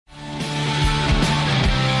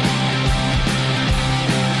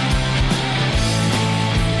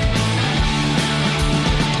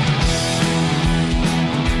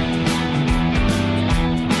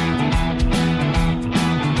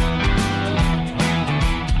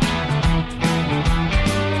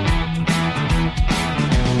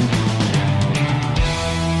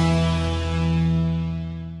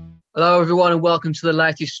Hello, everyone, and welcome to the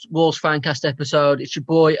latest Wolves Fancast episode. It's your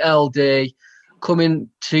boy LD coming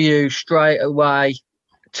to you straight away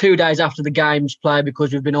 2 days after the game's played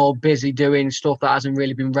because we've been all busy doing stuff that hasn't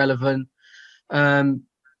really been relevant.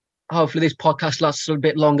 Hopefully, this podcast lasts a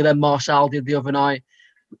bit longer than Marcel did the other night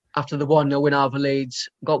after the 1-0 win over Leeds.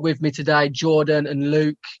 Got with me today Jordan and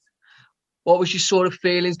Luke. What was your sort of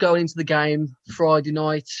feelings going into the game Friday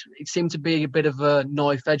night? It seemed to be a bit of a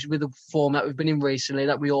knife edge with the form that we've been in recently,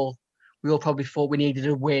 that we all probably thought we needed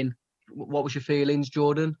a win. What was your feelings,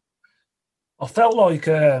 Jordan? I felt like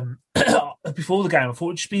before the game, I thought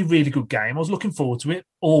it'd just be a really good game. I was looking forward to it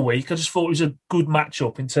all week. I just thought it was a good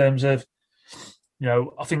matchup in terms of,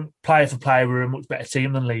 I think player for player, we're a much better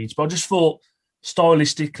team than Leeds. But I just thought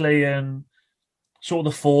stylistically and sort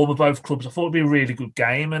of the form of both clubs, I thought it'd be a really good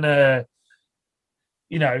game. And,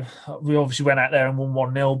 we obviously went out there and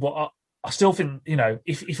won 1-0. But I still think,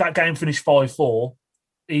 if that game finished 5-4,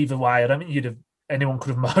 either way, I don't think anyone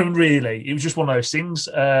could have moaned, really. It was just one of those things.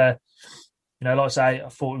 Like I say, I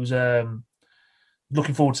thought it was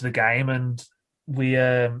looking forward to the game, and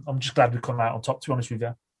I'm just glad we come out on top, to be honest with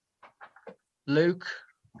you. Luke?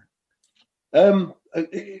 I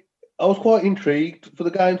was quite intrigued for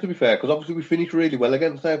the game, to be fair, because obviously we finished really well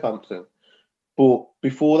against Southampton. But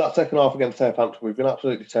before that second half against Southampton, we've been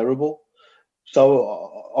absolutely terrible.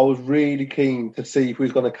 So I was really keen to see if we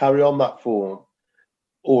was going to carry on that form,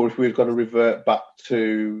 or if we were going to revert back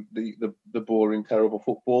to the boring, terrible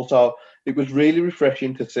football. So it was really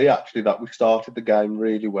refreshing to see, actually, that we started the game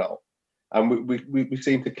really well. And we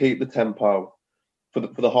seemed to keep the tempo for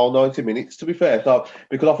the whole 90 minutes, to be fair. So,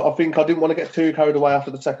 because I think I didn't want to get too carried away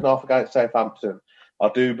after the second half against Southampton. I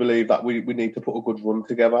do believe that we need to put a good run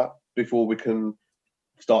together before we can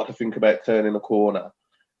start to think about turning a corner.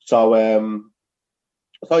 So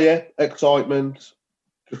yeah, excitement,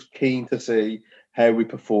 just keen to see how we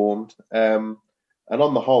performed. And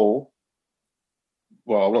on the whole,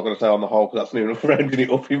 well, I'm not going to say on the whole because that's near enough rounding it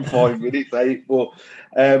up in 5 minutes, but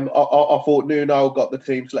I thought Nuno got the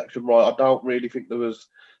team selection right. I don't really think there was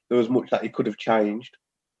much that he could have changed.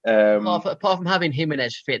 Apart from having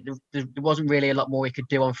Jimenez fit, there wasn't really a lot more he could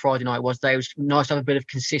do on Friday night, was there? It was nice to have a bit of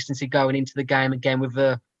consistency going into the game again with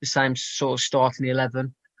the same sort of start in the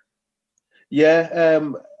 11. Yeah,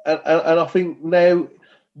 and I think now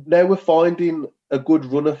we're finding a good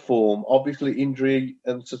run of form. Obviously, injury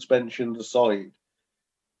and suspensions aside,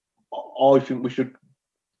 I think we should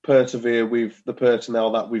persevere with the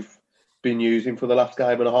personnel that we've been using for the last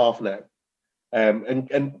game and a half now,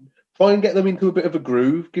 and try and get them into a bit of a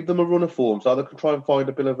groove, give them a run of form so they can try and find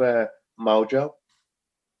a bit of a mojo.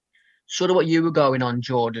 Sort of what you were going on,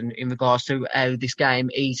 Jordan, in regards to how this game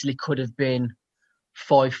easily could have been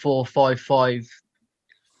 5-4, 5-5,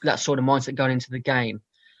 that sort of mindset going into the game.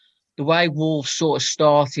 The way Wolves sort of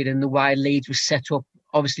started and the way Leeds was set up,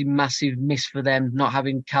 obviously massive miss for them, not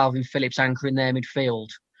having Calvin Phillips anchoring their midfield.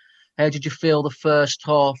 How did you feel the first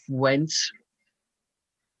half went?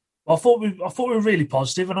 I thought we were really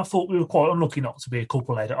positive, and I thought we were quite unlucky not to be a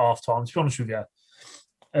couple ahead at half time, to be honest with you.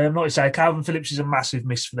 Like I say, Calvin Phillips is a massive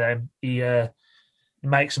miss for them. He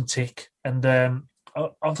makes them tick. And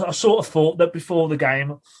I sort of thought that before the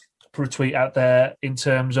game, I put a tweet out there in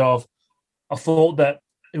terms of, I thought that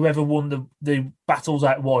whoever won the battles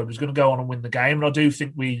out wide was going to go on and win the game. And I do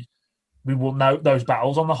think we won those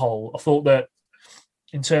battles on the whole. I thought that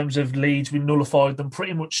in terms of Leeds, we nullified them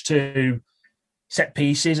pretty much to set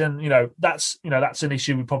pieces. And, that's an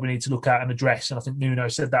issue we probably need to look at and address. And I think Nuno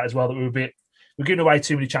said that as well, that we're giving away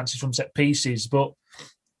too many chances from set pieces. But,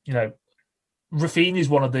 Rafinha is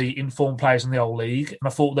one of the informed players in the whole league. And I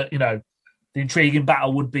thought that, the intriguing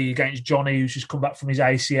battle would be against Johnny, who's just come back from his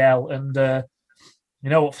ACL. And,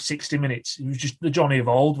 for 60 minutes, he was just the Johnny of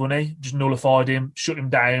old, wasn't he? Just nullified him, shut him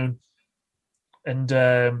down. And,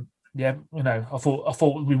 I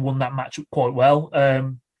thought we won that match quite well.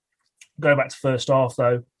 Going back to first half,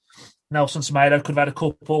 though, Nelson Semedo could have had a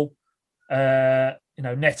couple.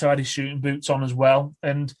 Neto had his shooting boots on as well.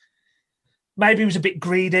 And maybe he was a bit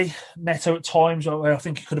greedy, Neto, at times, where I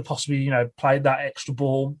think he could have possibly, played that extra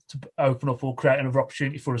ball to open up or create another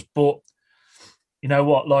opportunity for us. But you know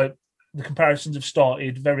what, like, the comparisons have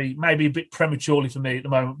started maybe a bit prematurely for me at the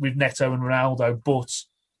moment with Neto and Ronaldo. But,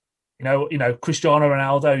 Cristiano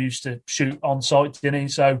Ronaldo used to shoot on sight, didn't he?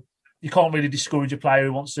 So you can't really discourage a player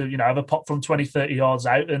who wants to, have a pop from 20, 30 yards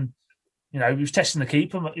out. And, he was testing the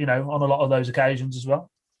keeper, on a lot of those occasions as well.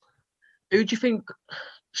 Who do you think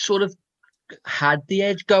sort of had the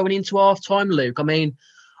edge going into half-time, Luke? I mean,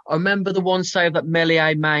 I remember the one save that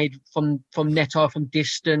Meslier made from Neto from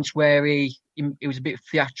distance where he was a bit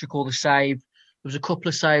theatrical, the save. There was a couple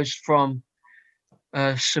of saves from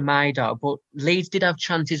Semedo, but Leeds did have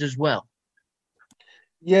chances as well.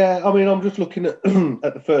 Yeah, I mean, I'm just looking at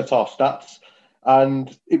at the first half stats,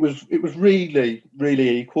 and it was really really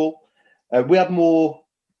equal. We had more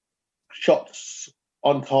shots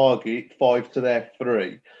on target, 5 to their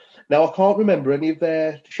 3. Now I can't remember any of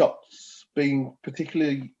their shots being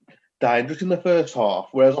particularly dangerous in the first half.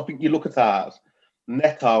 Whereas I think you look at ours,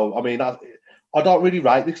 Neto. I mean, I don't really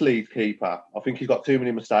rate this Leeds keeper. I think he's got too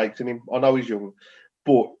many mistakes in him. I know he's young,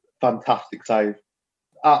 but fantastic save.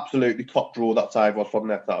 Absolutely top draw that save was from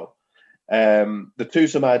Neto. The two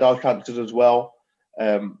Semedo chances as well.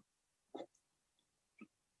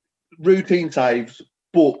 Routine saves,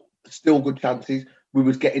 but still good chances. We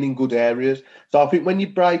was getting in good areas. So I think when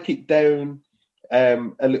you break it down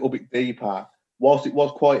a little bit deeper, whilst it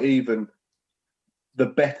was quite even, the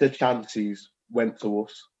better chances went to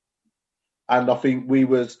us. And I think we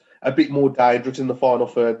was a bit more dangerous in the final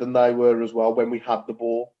third than they were as well when we had the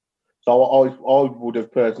ball. So I would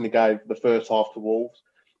have personally gave the first half to Wolves.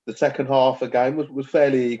 The second half again was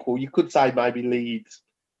fairly equal. You could say maybe Leeds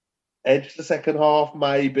edged the second half,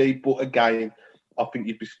 maybe, but again, I think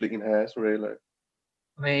you'd be splitting hairs, really.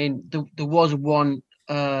 I mean, there was one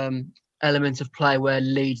element of play where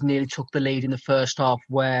Leeds nearly took the lead in the first half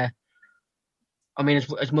where, I mean,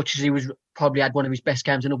 as much as he was probably had one of his best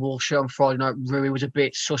games in a Wolves shirt on Friday night, Rui was a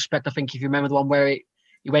bit suspect. I think if you remember the one where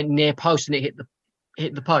he went near post and it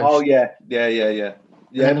hit the post. Oh, yeah.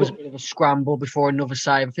 And then there was a bit of a scramble before another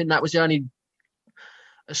save. I think that was the only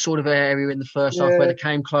sort of area in the first half where they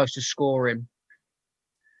came close to scoring.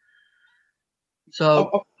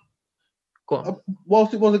 So, go on.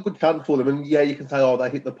 Whilst it was a good chance for them, and yeah, you can say, oh, they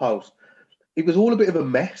hit the post, it was all a bit of a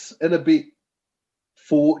mess and a bit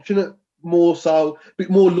fortunate, more so, a bit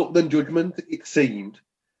more luck than judgment, it seemed.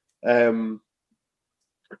 But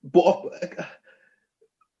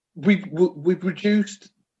we've reduced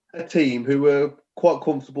a team who were quite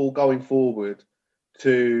comfortable going forward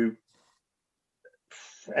to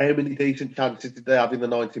how many decent chances did they have in the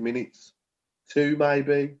 90 minutes? 2,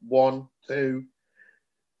 maybe 1, 2.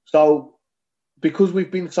 So because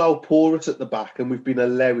we've been so porous at the back and we've been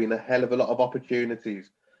allowing a hell of a lot of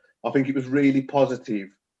opportunities, I think it was really positive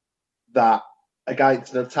that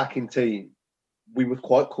against an attacking team, we were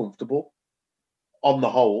quite comfortable on the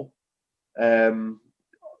whole.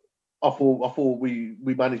 I thought we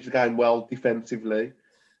managed the game well defensively,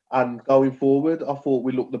 and going forward, I thought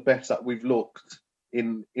we looked the best that we've looked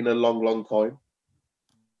in a long time.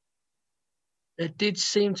 There did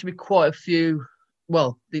seem to be quite a few.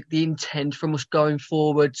 Well, the intent from us going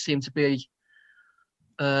forward seemed to be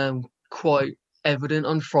quite evident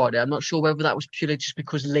on Friday. I'm not sure whether that was purely just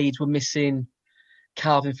because Leeds were missing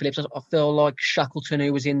Calvin Phillips. I feel like Shackleton,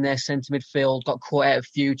 who was in their centre midfield, got caught out a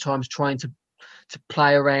few times trying to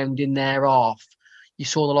play around in their half. You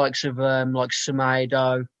saw the likes of like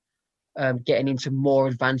Semedo getting into more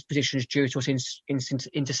advanced positions due to us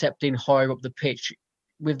intercepting higher up the pitch.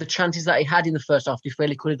 With the chances that he had in the first half, do you feel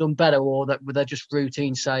he could have done better, or were they just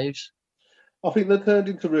routine saves? I think they turned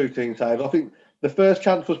into routine saves. I think the first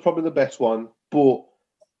chance was probably the best one, but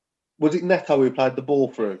was it Neto who played the ball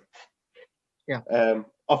through? Yeah.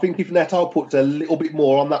 I think if Neto puts a little bit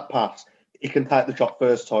more on that pass, he can take the shot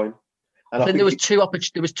first time. And I think there was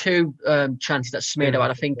two chances that smeared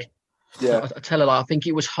out. I think. Yeah. I tell a lie. I think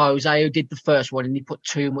it was Jose who did the first one, and he put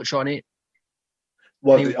too much on it.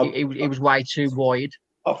 He was way too wide.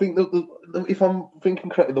 I think if I'm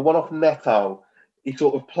thinking correctly, the one off Neto, he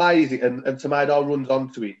sort of plays it and Semedo runs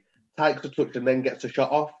onto it, takes a touch and then gets a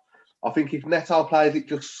shot off. I think if Neto plays it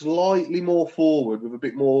just slightly more forward with a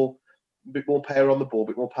bit more power on the ball, a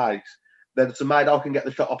bit more pace, then Semedo can get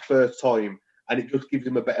the shot off first time, and it just gives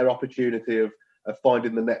him a better opportunity of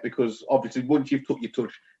finding the net, because obviously once you've took your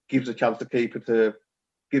touch, gives the keeper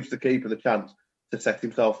the chance to set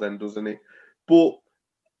himself then, doesn't it? But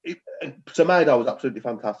Semedo was absolutely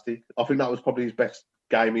fantastic. I think that was probably his best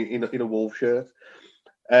game in a Wolves shirt.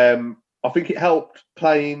 I think it helped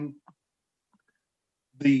playing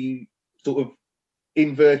the sort of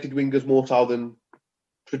inverted wingers more so than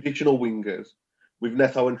traditional wingers, with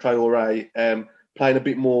Neto and Traore playing a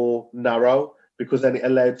bit more narrow, because then it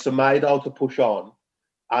allowed Semedo to push on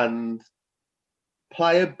and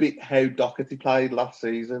play a bit how Doherty played last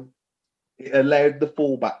season. It allowed the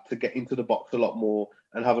fullback to get into the box a lot more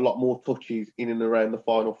and have a lot more touches in and around the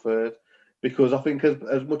final third. Because I think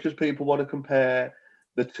as much as people want to compare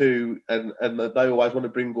the two, and they always want to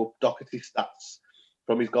bring up Doherty's stats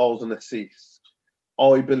from his goals and assists,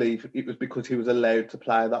 I believe it was because he was allowed to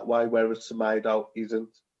play that way, whereas Semedo isn't.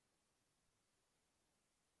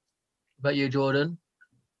 About you, Jordan?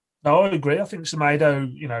 No, I agree. I think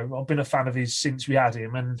Semedo, I've been a fan of his since we had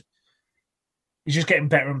him, and he's just getting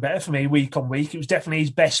better and better for me week on week. It was definitely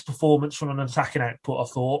his best performance from an attacking output,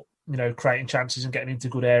 I thought, creating chances and getting into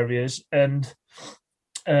good areas. And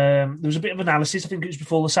there was a bit of analysis, I think it was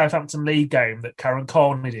before the Southampton League game that Karen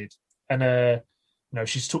Carney did. And,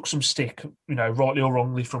 she's took some stick, rightly or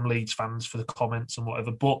wrongly from Leeds fans for the comments and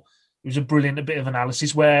whatever. But it was a bit of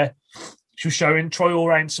analysis where she was showing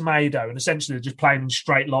Traore and Semedo, and essentially they're just playing in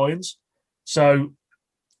straight lines. So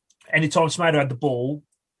anytime Semedo had the ball,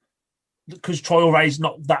 because Traore is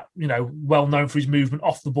not that, well known for his movement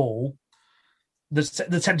off the ball, they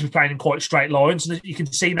tend to be playing in quite straight lines. And you can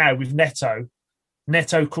see now with Neto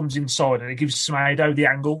comes inside and it gives Semedo the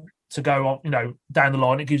angle to go on, down the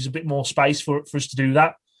line. It gives a bit more space for us to do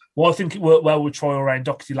that. What I think it worked well with Traore and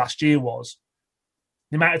Doherty last year was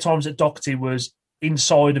the amount of times that Doherty was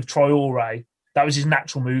inside of Traore, that was his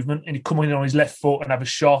natural movement, and he'd come in on his left foot and have a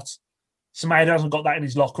shot. Semedo hasn't got that in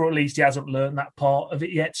his locker, or at least he hasn't learned that part of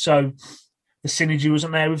it yet. So the synergy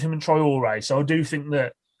wasn't there with him and Traore. So I do think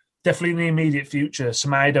that definitely in the immediate future,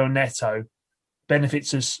 Semedo and Neto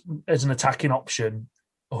benefits us as an attacking option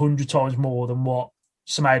 100 times more than what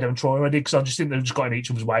Semedo and Traore did, because I just think they've just got in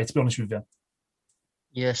each other's way, to be honest with you.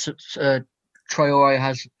 Yes, Traore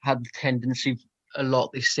has had the tendency a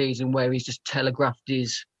lot this season where he's just telegraphed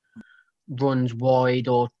his runs wide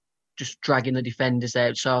or just dragging the defenders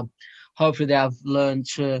out. So hopefully they have learned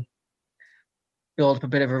to build up a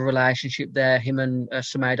bit of a relationship there, him and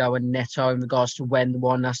Semedo and Neto, in regards to when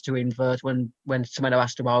one has to invert, when Semedo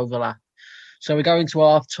has to overlap. So we go into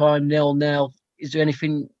half-time, 0-0. Is there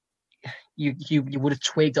anything you would have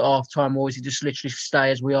tweaked at half-time, or is it just literally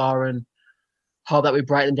stay as we are and hope that we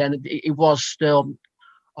break them down? It was still,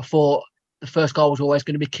 I thought the first goal was always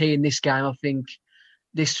going to be key in this game. I think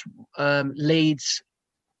this Leeds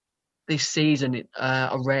this season,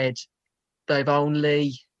 I read, they've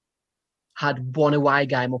only had one away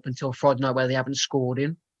game up until Friday night where they haven't scored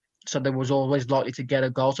in. So there was always likely to get a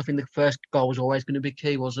goal. So I think the first goal was always going to be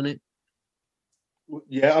key, wasn't it?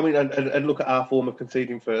 Yeah, I mean, and look at our form of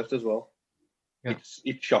conceding first as well. Yeah.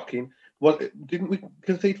 It's shocking. What, didn't we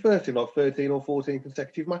concede first in like 13 or 14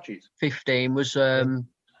 consecutive matches? 15 was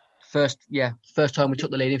first time we took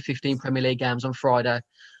the lead in 15 Premier League games on Friday.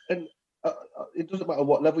 And it doesn't matter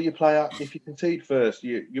what level you play at. If you concede first,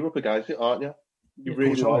 you're up against it, aren't you? You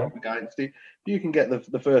really are up against it. If you can get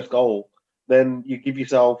the first goal, then you give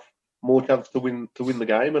yourself more chance to win the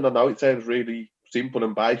game. And I know it sounds really simple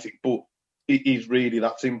and basic, but it is really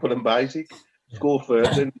that simple and basic. Yeah. Score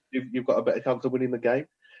first, and you've got a better chance of winning the game.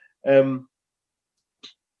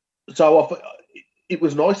 So it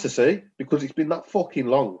was nice to see, because it's been that fucking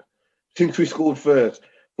long since we scored first.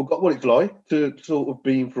 Forgot what it's like to sort of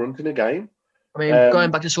be in front in a game. I mean,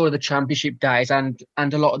 going back to sort of the Championship days and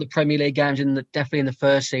a lot of the Premier League games definitely in the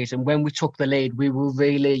first season, when we took the lead, we were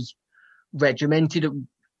really regimented at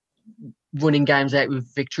running games out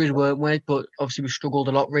with victories, weren't we? But obviously we struggled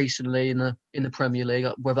a lot recently in the Premier League,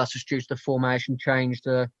 whether that's just due to the formation change,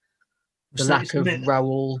 the lack of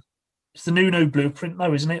Raul. It's the Nuno blueprint,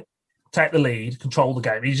 though, isn't it? Take the lead, control the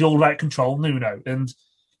game. He's all about control, Nuno. And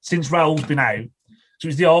since Raul's been out, so it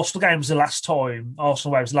was the Arsenal game was the last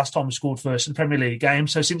time we scored first in the Premier League game.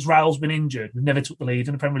 So since Raul's been injured, we never took the lead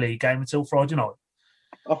in the Premier League game until Friday night.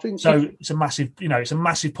 I think so. It's a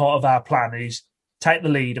massive part of our plan is take the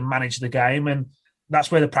lead and manage the game, and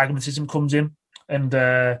that's where the pragmatism comes in. And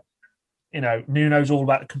Nuno's all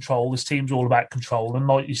about control. This team's all about control. And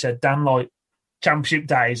like you said, Dan, like Championship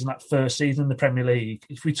days and that first season in the Premier League,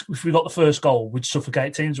 if we got the first goal, we'd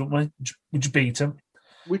suffocate teams, wouldn't we? We'd just beat them.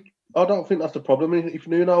 I don't think that's the problem. If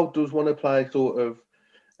Nuno does want to play sort of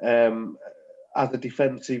as a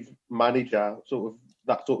defensive manager, sort of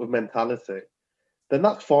that sort of mentality, then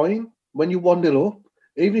that's fine. When you're 1-0 up,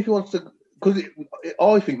 even if he wants to, because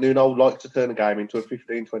I think Nuno likes to turn a game into a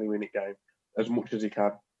 15, 20-minute game as much as he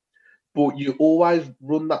can. But you always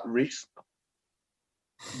run that risk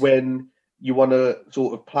when you want to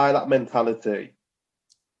sort of play that mentality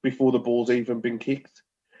before the ball's even been kicked.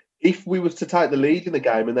 If we was to take the lead in the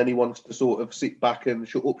game and then he wants to sort of sit back and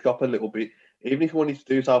shut up shop a little bit, even if he wanted to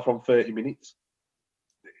do so from 30 minutes,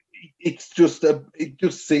 it just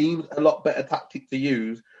seems a lot better tactic to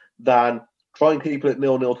use than try and keep it at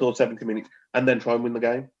 0-0 till 70 minutes and then try and win the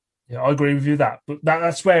game. Yeah, I agree with you that. But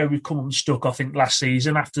that's where we've come unstuck, I think, last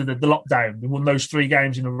season after the lockdown. We won those 3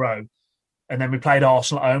 games in a row. And then we played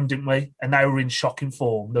Arsenal at home, didn't we? And they were in shocking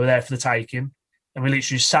form. They were there for the taking. And we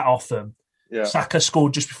literally sat off them. Yeah. Saka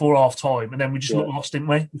scored just before half time, and then we just looked lost, didn't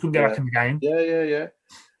we? We couldn't get back in the game. Yeah.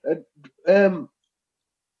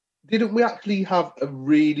 didn't we actually have a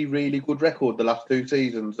really, really good record the last 2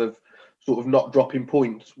 seasons of sort of not dropping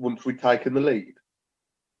points once we'd taken the lead?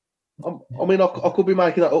 I mean, I could be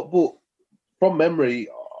making that up, but from memory,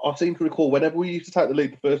 I seem to recall whenever we used to take the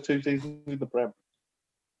lead the first 2 seasons in the Prem,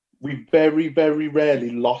 we very, very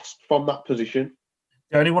rarely lost from that position.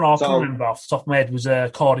 The only one I can remember off the top of my head was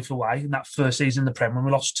Cardiff away in that first season in the Prem when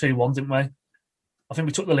we lost 2-1, didn't we? I think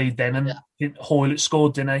we took the lead then, and Hoylett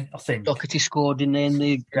scored, didn't he? I think Doherty scored, didn't he, in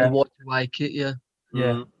the white away kit, yeah.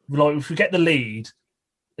 Yeah. Like, if we get the lead,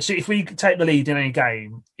 so if we take the lead in any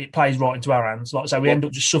game, it plays right into our hands. Like I say, we end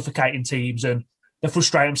up just suffocating teams and they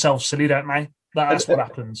frustrate themselves silly, don't they? That's what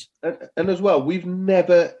happens. And as well, we've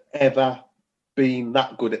never, ever been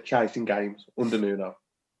that good at chasing games under Nuno.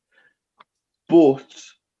 But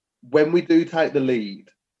when we do take the lead,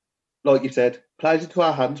 like you said, plays into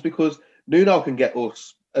our hands because Nuno can get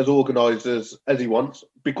us as organised as he wants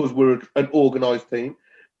because we're an organised team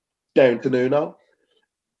down to Nuno.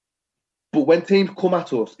 But when teams come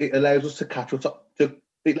at us, it allows us to catch us up.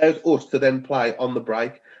 It allows us to then play on the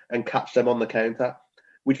break and catch them on the counter,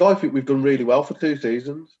 which I think we've done really well for 2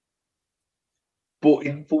 seasons. But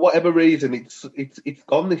for whatever reason, it's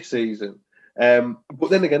gone this season. But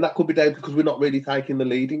then again, that could be down because we're not really taking the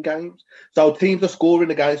lead in games. So teams are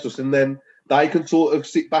scoring against us, and then they can sort of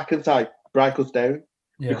sit back and say, break us down,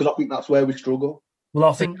 because I think that's where we struggle. Well,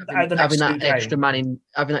 I think having that extra man in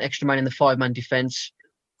the 5-man defence,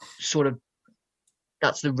 sort of,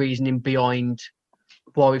 that's the reasoning behind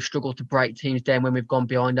why we've struggled to break teams down when we've gone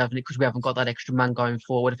behind, haven't it? Because we haven't got that extra man going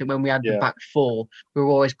forward. I think when we had the back four, we were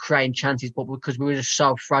always creating chances, but because we were just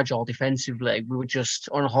so fragile defensively, we were just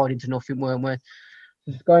on a hiding to nothing, weren't we?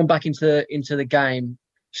 Just going back into the game,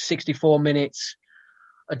 64 minutes,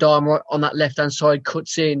 Adama on that left-hand side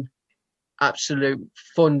cuts in, absolute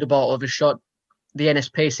thunderbolt of a shot. The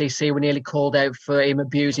NSPCC were nearly called out for him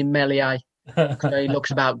abusing Meslier. He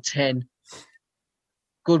looks about 10.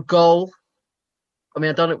 Good goal. I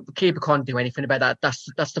mean, the keeper can't do anything about that.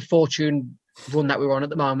 That's the fortune run that we're on at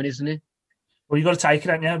the moment, isn't it? Well, you've got to take it,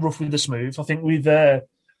 haven't you? Rough with the smooth. I think we've, to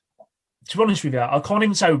be honest with you, I can't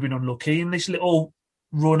even say we've been unlucky in this little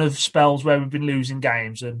run of spells where we've been losing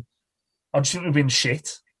games, and I just think we've been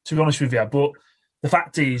shit, to be honest with you. But the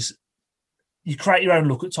fact is, you create your own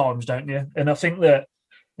luck at times, don't you? And I think that,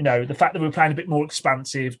 you know, the fact that we're playing a bit more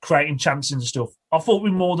expansive, creating chances and stuff, I thought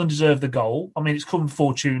we more than deserved the goal. I mean, it's come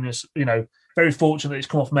fortuitous, you know, very fortunate that it's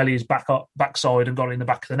come off Mellier's backside and gone in the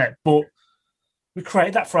back of the net. But we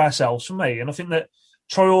created that for ourselves, for me. And I think that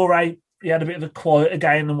Traore, he had a bit of a quieter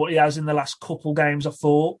game than what he has in the last couple games, I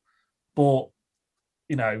thought. But,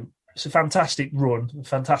 you know, it's a fantastic run, a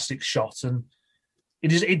fantastic shot. And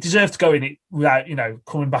it deserved to go in it without, you know,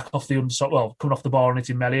 coming back off the underside, well, coming off the bar and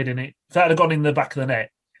hitting Meslier, didn't it? If that had gone in the back of the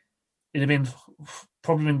net, it'd have been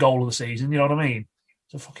probably been goal of the season, you know what I mean?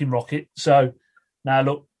 It's a fucking rocket. So, now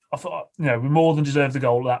look, I thought, you know, we more than deserved the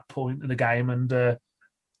goal at that point in the game, and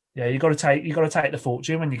you got to take the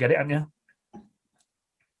fortune when you get it, haven't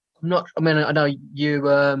you? I know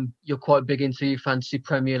you're quite big into your fantasy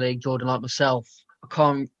Premier League, Jordan, like myself.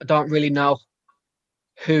 I don't really know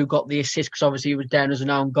who got the assist because obviously he was down as an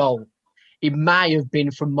own goal. It may have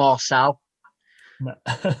been from Marcel. No.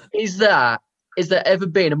 Is there ever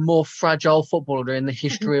been a more fragile footballer in the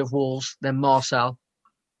history of Wolves than Marcel?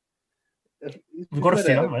 We've got a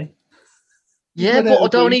few, haven't we? Yeah, but I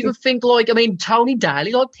don't even think Tony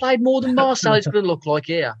Daly played more than Marcel. It's going to look like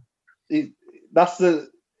here. He's going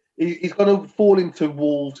to fall into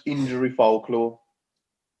Wolves' injury folklore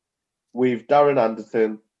with Darren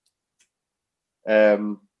Anderton.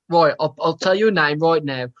 Right, I'll tell you a name right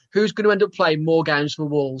now. Who's going to end up playing more games for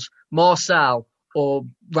Wolves, Marcel or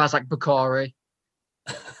Razak Bakari?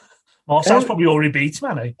 Marcel's probably already beat,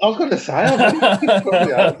 man. I was going to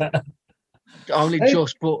say, only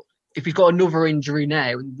just, but if he's got another injury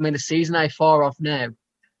now, I mean, the season ain't far off now.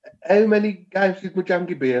 How many games did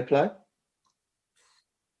Mujamgi Beer play?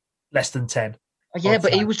 Less than 10. Yeah,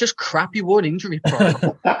 but he was just crap. He won injury prone.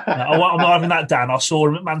 I'm not having that down. I saw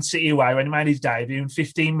him at Man City away when he made his debut in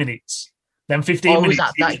 15 minutes. Then 15 minutes,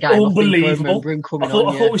 that game, unbelievable. I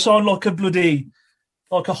thought we saw like a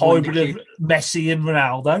hybrid of Messi and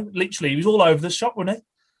Ronaldo. Literally, he was all over the shop, wasn't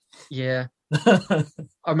he? Yeah. I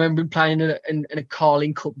remember him playing in a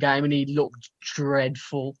Carling Cup game and he looked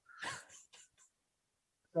dreadful.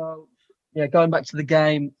 So, yeah, going back to the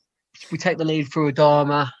game, we take the lead through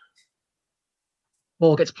Adama.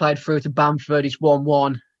 Ball gets played through to Bamford. It's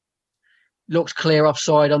 1-1. Looks clear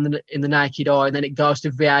offside in the naked eye, and then it goes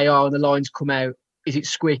to VAR and the lines come out. Is it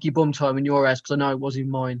squeaky bum time in your eyes? Because I know it was in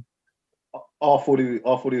mine. I thought he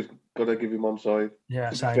was going to give him onside. Yeah,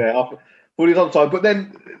 same. Fair. I but he's onside. But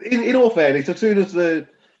then, in all fairness, as soon as the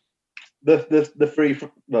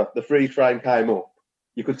free frame came up,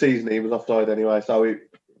 you could see his knee was offside anyway, so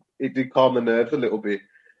it did calm the nerves a little bit.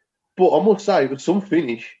 But I must say, it was some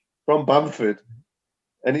finish from Bamford,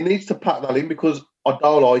 and he needs to pack that in because I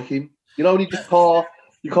don't like him. You know, when you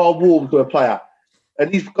can't warm to a player,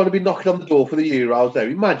 and he's going to be knocking on the door for the Euros there.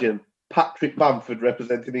 Imagine Patrick Bamford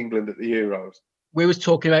representing England at the Euros. We was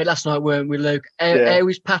talking about it last night, weren't we, Luke? How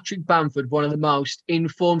is Patrick Bamford one of the most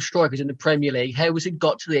informed strikers in the Premier League? How has it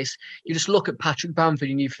got to this? You just look at Patrick Bamford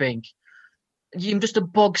and you think, you're just a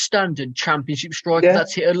bog standard championship striker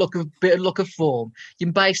that's hit a bit of form.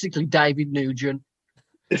 You're basically David Nugent.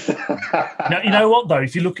 Now, you know what though?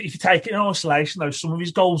 If you take it in isolation, though, some of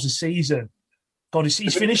his goals this season, God, his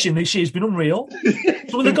finishing this year has been unreal.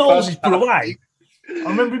 Some of the goals he's put away. I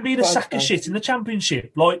remember him being a sack of shit in the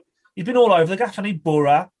Championship. Like, he's been all over the gaff, and he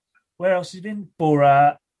Borough. Where else has he been?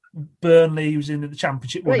 Borough, Burnley. He was in the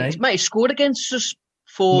Championship, wasn't he? Mate, he scored against us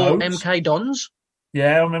for MK Dons.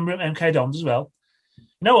 Yeah, I remember MK Dons as well. You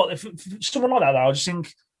know what? If someone like that, I just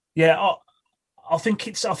think, I think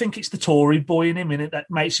it's the Tory boy in him, innit, that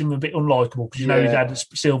makes him a bit unlikable because he's had a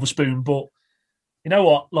silver spoon. But you know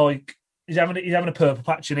what? Like, he's having a purple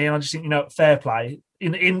patch in here, and I just think, fair play.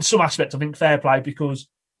 In some aspects, I think fair play because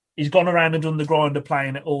he's gone around and done the grinder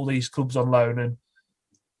playing at all these clubs on loan, and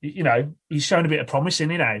he's shown a bit of promise in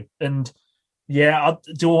it now. And do I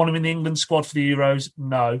want him in the England squad for the Euros?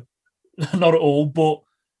 No, not at all. But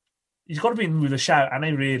he's got to be in with a shout, hasn't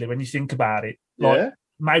he, really, when you think about it? Like,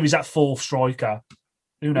 maybe he's that fourth striker.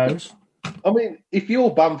 Who knows? I mean, if you're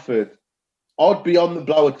Bamford, I'd be on the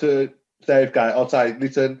blower to Southgate. I'd say,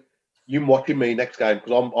 listen, you're watching me next game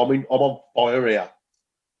because I'm on fire here.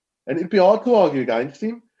 And it'd be hard to argue against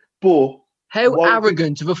him. But how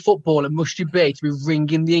arrogant of a footballer must you be to be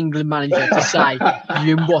ringing the England manager to say,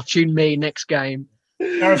 you're watching me next game?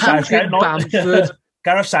 Gareth Southgate, not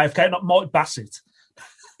Mike Bassett.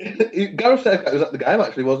 Gareth Southgate was at the game,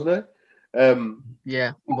 actually, wasn't he?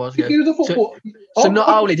 Yeah, he was. If he was a footballer, so not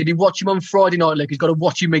only did he watch him on Friday night, Luke, he's got to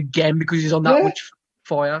watch him again because he's on that much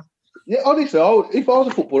fire. Yeah, honestly, if I was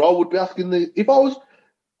a footballer, I would be asking if I was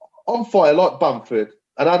on fire like Bamford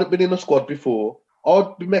and I hadn't been in a squad before,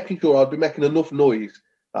 I'd be making sure I'd be making enough noise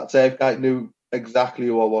that Southgate knew exactly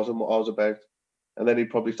who I was and what I was about. And then he'd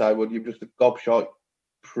probably say, well, you're just a gobshite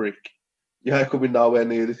prick. You're coming nowhere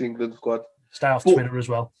near this England squad. Stay off Twitter as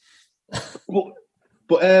well.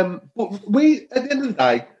 But we, at the end of the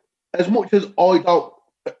day, as much as I don't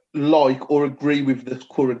like or agree with this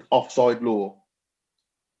current offside law,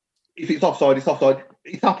 if it's offside, it's offside.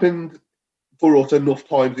 It's happened for us enough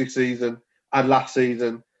times this season and last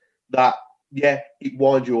season that, it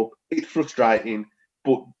winds you up. It's frustrating,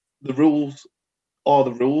 but the rules are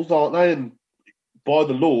the rules, aren't they? And by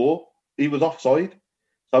the law, he was offside.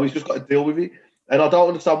 So he's just got to deal with it. And I don't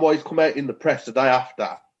understand why he's come out in the press the day after,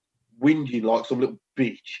 whinging like some little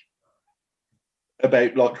bitch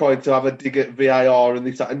about like trying to have a dig at VAR and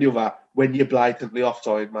this, that, and the other when you're blatantly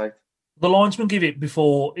offside, mate. The linesman give it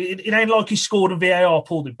before. It ain't like he scored and VAR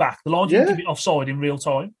pulled it back. The linesman give it offside in real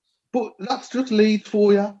time. But that's just Leeds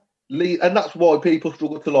for you. And that's why people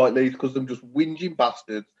struggle to like Leeds, because they're just whinging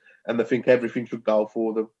bastards and they think everything should go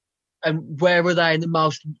for them. And where are they in the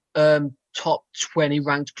most top 20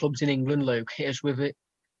 ranked clubs in England, Luke? Hit us with it.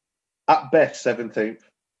 At best, 17th.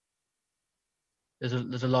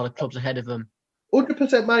 There's a lot of clubs ahead of them.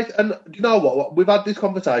 100%, mate. And do you know what? We've had this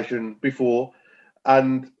conversation before,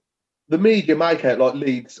 and the media make out like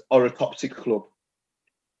Leeds are a top 6 club.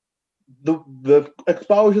 The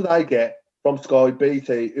exposure they get from Sky,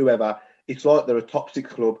 BT, whoever, it's like they're a top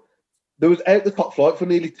 6 club. They was out the top flight for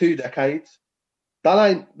nearly 2 decades.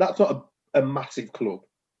 That's not a massive club.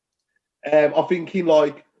 I'm thinking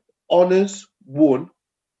like Honours won.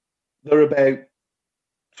 They're about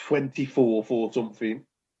 24th or something.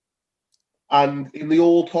 And in the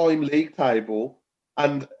all-time league table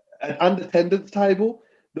and attendance table,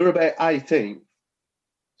 they're about 18th.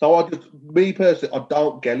 So me personally, I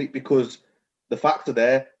don't get it, because the facts are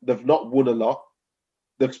there. They've not won a lot.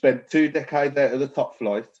 They've spent 2 decades out of the top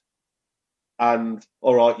flight. And,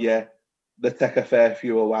 all right, they take a fair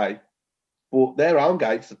few away. But their own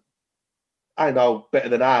gates, I know, better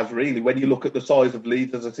than ours, really, when you look at the size of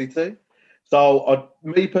Leeds as a city. So,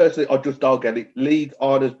 me personally, I just don't get it. Leeds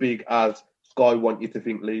aren't as big as Sky want you to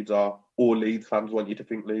think Leeds are, or Leeds fans want you to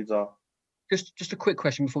think Leeds are. Just a quick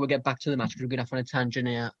question before we get back to the match, because we're going off on a tangent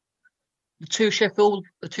here. The two Sheffield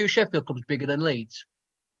clubs bigger than Leeds?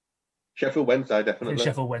 Sheffield Wednesday, definitely.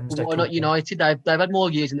 Sheffield Wednesday. Why not United? They've had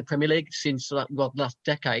more years in the Premier League since the last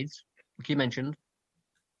decades, like you mentioned.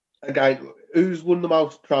 Again, who's won the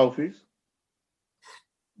most trophies?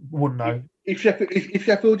 Wouldn't know. If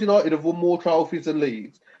Sheffield United have won more trophies than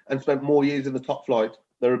Leeds and spent more years in the top flight,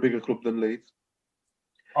 they're a bigger club than Leeds.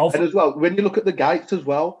 And as well, when you look at the gates as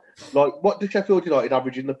well, like what does Sheffield United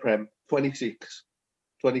average in the Prem? 26,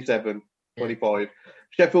 27, 25.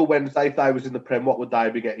 Sheffield Wednesday, if they was in the Prem, what would they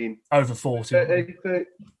be getting? Over 40.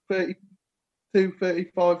 32,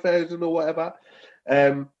 35,000 or whatever.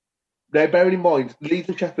 Now, bearing in mind, Leeds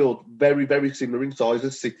and Sheffield, very, very similar in size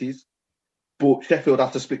as cities. But Sheffield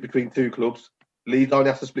has to split between two clubs. Leeds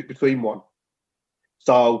only has to split between one.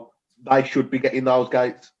 So they should be getting those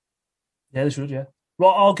gates. Yeah, they should, yeah.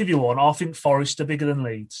 Well, I'll give you one. I think Forest are bigger than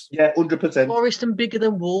Leeds. Yeah, 100%. Forest and bigger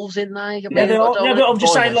than Wolves, isn't they? I mean, Yeah, they are. Yeah, but I'm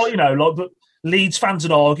just saying, us. but Leeds fans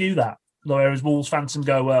would argue that, whereas Wolves fans can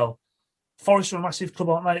go, well, Forest are a massive club,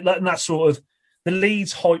 aren't they? And that's sort of the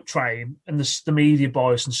Leeds hype train and the media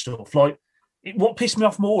bias and stuff. What pissed me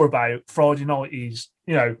off more about Friday night is,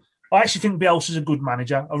 I actually think Bielsa's a good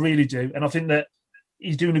manager. I really do. And I think that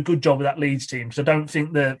he's doing a good job with that Leeds team. So I don't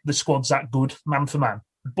think the squad's that good, man for man.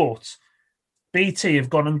 But BT have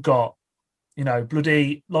gone and got,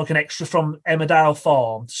 bloody, like an extra from Emmerdale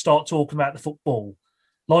Farm to start talking about the football.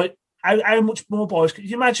 How much more boys? Could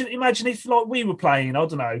you imagine if, we were playing, I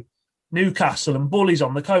don't know, Newcastle and Bullies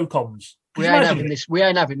on the Co-Coms? We ain't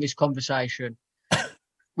having this conversation.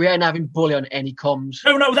 We ain't having Bully on any comms.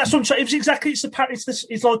 No, that's what I'm saying.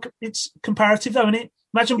 It's comparative, though, isn't it?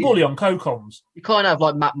 Imagine Bully on Co-Coms. You can't have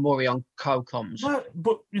Matt Murray on Co-Coms. No,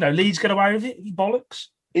 but Leeds get away with it. It's bollocks.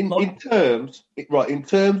 In terms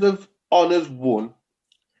of honours won,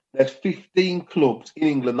 there's 15 clubs in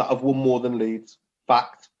England that have won more than Leeds.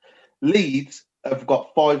 Fact. Leeds have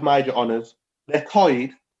got 5 major honours. They're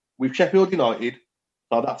tied with Sheffield United.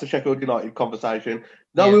 So that's a Sheffield United conversation.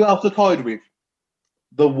 Who else are tied with?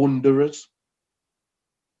 The Wanderers,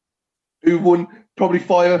 who won probably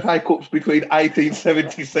 5 FA Cups between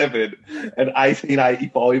 1877 and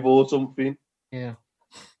 1885 or something. Yeah.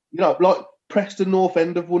 Preston North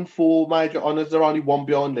End have won 4 major honours. They're only 1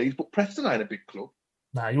 behind Leeds, but Preston ain't a big club.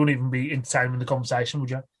 No, you wouldn't even be entertaining the conversation, would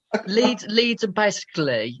you? Leeds are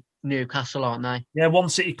basically Newcastle, aren't they? Yeah, one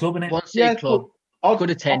city club, innit? One city club. Good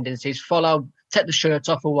attendances. Take the shirts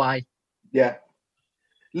off away. Yeah.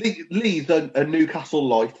 Leeds are Newcastle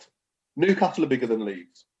light. Newcastle are bigger than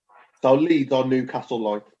Leeds. So Leeds are Newcastle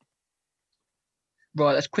light.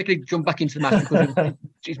 Right, let's quickly jump back into the match because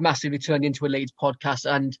it's massively turned into a Leeds podcast.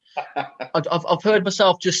 And I've heard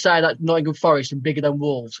myself just say that Nottingham Forest are bigger than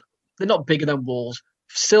Wolves. They're not bigger than Wolves.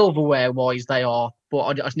 Silverware-wise, they are. But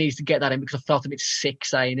I just needed to get that in because I felt a bit sick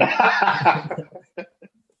saying it.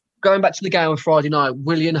 Going back to the game on Friday night,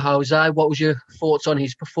 Willian Jose, what was your thoughts on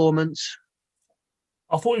his performance?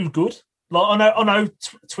 I thought he was good. I know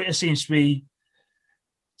Twitter seems to be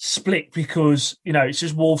split because it's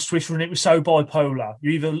just Wolves Twitter and it was so bipolar.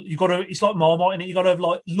 It's like Marmite, and you got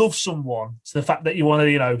to love someone to the fact that you want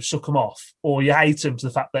to suck them off, or you hate them to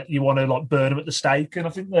the fact that you want to burn them at the stake. And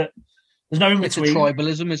I think that there's no in between. It's a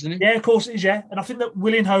tribalism, isn't it? Yeah, of course it is. Yeah, and I think that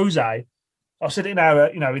Willian Jose, I said it now,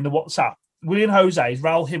 in the WhatsApp. Willian Jose is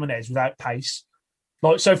Raul Jimenez without pace.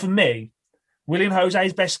 So for me, Willian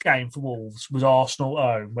Jose's best game for Wolves was Arsenal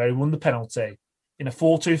at home, where he won the penalty. In a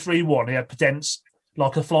 4-2-3-1, he had Podence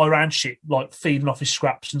like a fly-round ship, feeding off his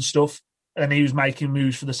scraps and stuff, and he was making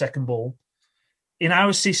moves for the second ball. In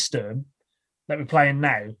our system that we're playing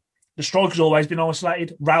now, the striker's always been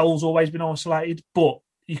isolated, Raul's always been isolated, but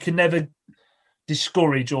you can never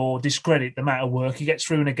discourage or discredit the amount of work he gets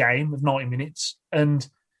through in a game of 90 minutes. And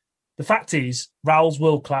the fact is, Raul's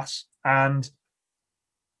world-class, and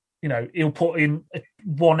he'll put in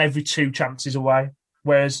 1 every 2 chances away.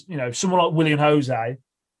 Whereas, someone like Willian Jose,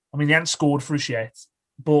 he hasn't scored for us yet,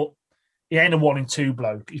 but he ain't a 1 in 2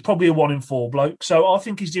 bloke. He's probably a 1 in 4 bloke. So I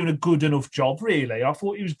think he's doing a good enough job, really. I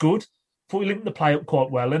thought he was good. I thought he linked the play up quite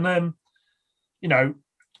well. And,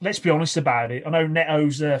 let's be honest about it. I know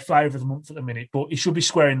Neto's flavour of the month at the minute, but he should be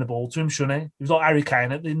squaring the ball to him, shouldn't he? He was like Harry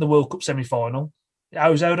Kane in the World Cup semi-final.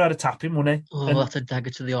 Jose would have had a tap him, wouldn't he? Oh, that's a dagger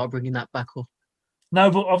to the heart, bringing that back up. No,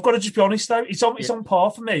 but I've got to just be honest, though. It's on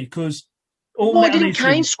par for me, because... Why didn't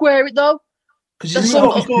Kane square it, though? Because he's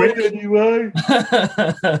not a prick anyway.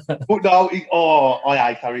 But no, I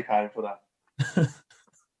hate Harry Kane for that.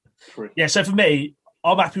 Yeah, so for me,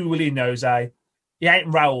 I'm happy with Willian Jose. He ain't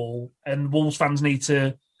Raul, and Wolves fans need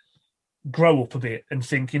to grow up a bit and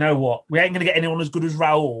think, you know what, we ain't going to get anyone as good as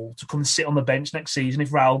Raul to come and sit on the bench next season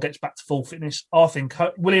if Raul gets back to full fitness. I think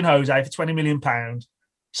Willian Jose for £20 million,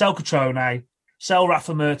 sell Catrone, sell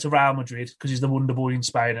Rafa Mir to Real Madrid because he's the wonder boy in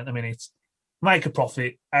Spain at the minute, make a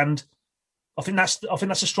profit, and I think that's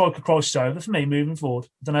a striker crisis over for me moving forward.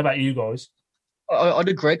 I don't know about you guys. I'd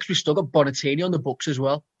agree because we've still got Bonatini on the books as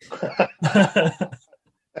well.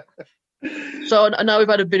 So I know we've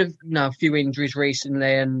had a bit of, a few injuries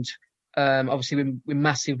recently, and obviously we're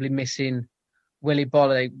massively missing Willy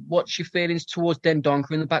Boly. What's your feelings towards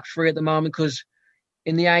Dendoncker in the back three at the moment? Because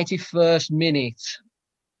in the 81st minute,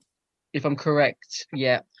 if I'm correct,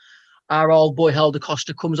 our old boy Helder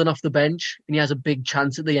Costa comes on off the bench and he has a big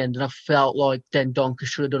chance at the end. And I felt like Dendoncker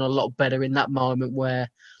should have done a lot better in that moment where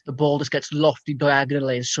the ball just gets lofted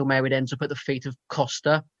diagonally and somehow it ends up at the feet of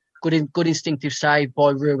Costa. Good instinctive save by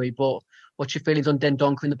Rui, but what's your feelings on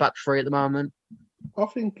Dendoncker in the back three at the moment? I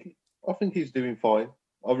think he's doing fine.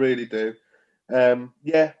 I really do.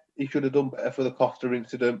 He should have done better for the Costa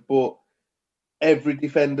incident, but every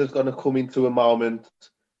defender's going to come into a moment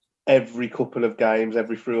every couple of games,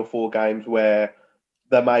 every 3 or 4 games, where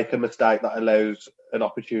they make a mistake that allows an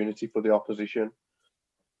opportunity for the opposition.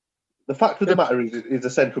 The fact of the matter is a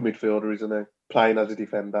central midfielder, isn't he? Playing as a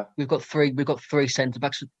defender. We've got three centre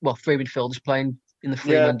backs, 3 midfielders playing in the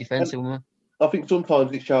 3-man defence. I think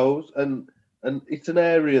sometimes it shows, and it's an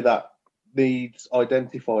area that needs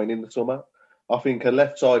identifying in the summer. I think a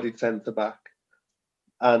left-sided centre back,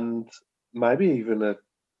 and maybe even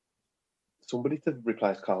somebody to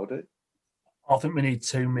replace Cody. I think we need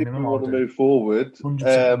 2 minimum. If we want to move forward,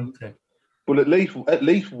 but at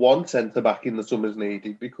least one centre back in the summer's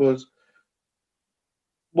needed, because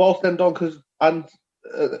whilst Dendoncker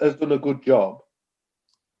has done a good job,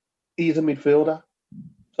 he's a midfielder,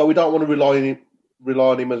 so we don't want to rely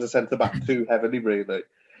on him as a centre back too heavily, really.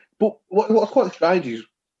 But what's quite strange is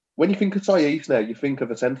when you think of Saiss now, you think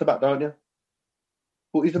of a centre back, don't you?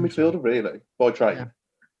 But he's a midfielder, really, by trade. Yeah.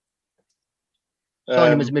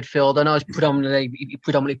 Sign him as a midfielder. I know he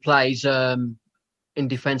predominantly plays in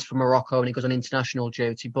defence for Morocco and he goes on international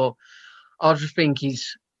duty, but I just think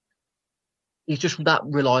he's just that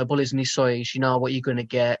reliable, isn't he, Saiss? You know what you're going to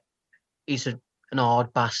get. He's an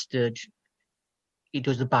hard bastard. He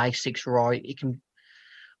does the basics right. He can.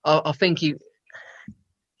 I think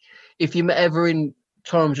if you're ever in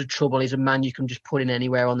times of trouble, he's a man you can just put in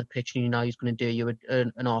anywhere on the pitch and you know he's going to do you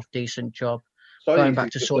an half decent job. Going back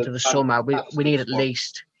to sort of the summer, we need at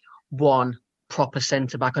least one proper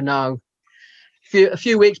centre back. I know a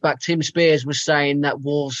few weeks back, Tim Spears was saying that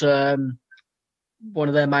Wolves, one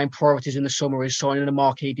of their main priorities in the summer is signing a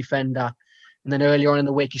marquee defender. And then earlier on in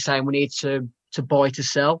the week, he's saying we need to buy to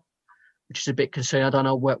sell, which is a bit concerning. I don't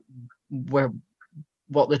know what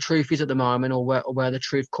the truth is at the moment or where the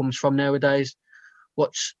truth comes from nowadays.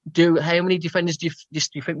 How many defenders do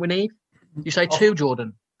you think we need? You say 2,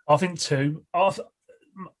 Jordan? I think 2.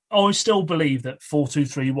 I still believe that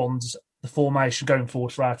 4-2-3-1's the formation going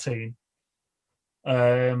forward for our team.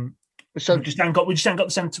 So we just ain't got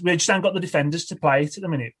the defenders to play it at the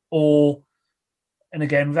minute. And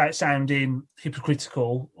again, without sounding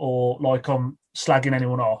hypocritical or like I'm slagging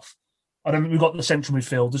anyone off, I don't think we've got the central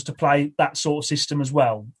midfielders to play that sort of system as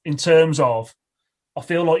well. In terms of, I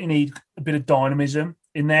feel like you need a bit of dynamism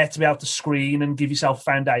in there to be able to screen and give yourself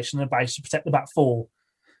foundation and a base to protect the back four.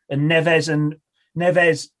 And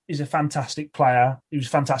Neves is a fantastic player. He was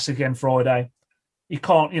fantastic again Friday. He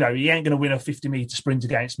can't, he ain't going to win a 50-metre sprint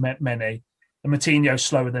against many. And Moutinho's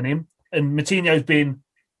slower than him. And Moutinho's been,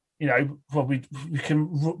 we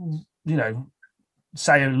can,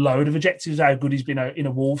 say a load of adjectives how good he's been in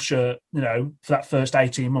a Wolves shirt, for that first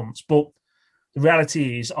 18 months. But the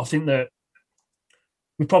reality is, I think that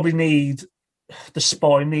we probably need, the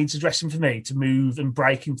spine needs addressing for me to move and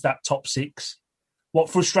break into that top 6. What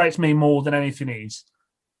frustrates me more than anything is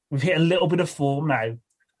we've hit a little bit of form now,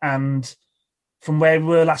 and from where we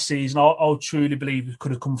were last season, I truly believe we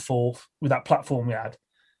could have come fourth with that platform we had.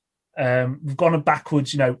 We've gone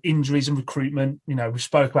backwards, injuries and recruitment. We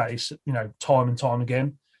spoke about this, time and time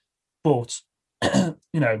again. But,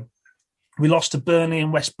 we lost to Burnley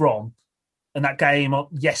and West Brom, and that game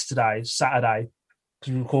yesterday, Saturday,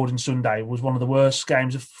 because we're recording Sunday, was one of the worst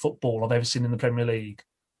games of football I've ever seen in the Premier League.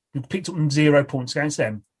 We picked up 0 points against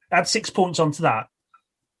them. Add 6 points onto that.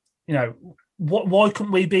 Why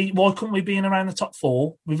couldn't we be in around the top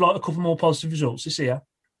 4 with like a couple more positive results this year?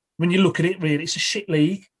 When you look at it, really, it's a shit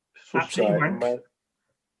league. Absolutely rank.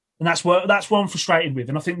 And that's what I'm frustrated with.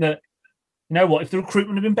 And I think that, if the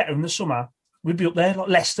recruitment had been better in the summer, we'd be up there like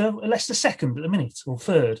Leicester second at the minute or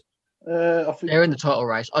third. I think they're in the title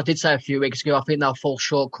race. I did say a few weeks ago, I think they'll fall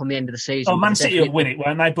short come the end of the season. Oh, Man City will win it,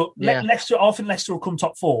 won't they? But Leicester, I think Leicester will come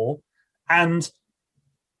top 4. And,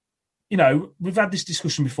 we've had this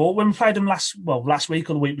discussion before. When we played them last week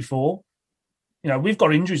or the week before, we've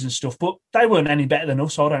got injuries and stuff, but they weren't any better than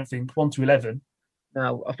us, I don't think, 1 to 11.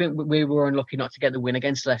 No, I think we were unlucky not to get the win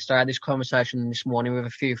against Leicester. I had this conversation this morning with a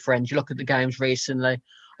few friends. You look at the games recently.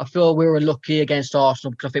 I feel we were unlucky against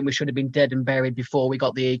Arsenal because I think we should have been dead and buried before we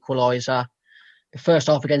got the equaliser. The first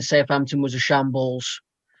half against Southampton was a shambles.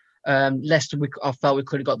 Leicester, I felt we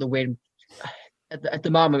could have got the win. At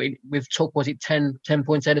the moment, we've took, 10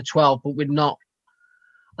 points out of 12, but we're not.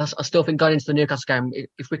 I still think going into the Newcastle game,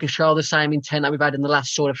 if we can show the same intent that we've had in the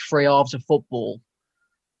last sort of 3 halves of football,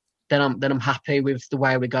 then I'm happy with the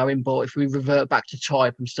way we're going. But if we revert back to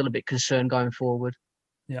type, I'm still a bit concerned going forward.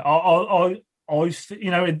 Yeah,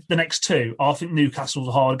 in the next 2, I think Newcastle's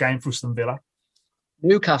a hard game for us than Villa.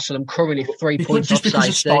 Newcastle, I'm currently 3 points off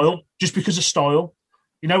safety. Just because of style.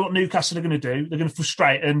 You know what Newcastle are going to do? They're going to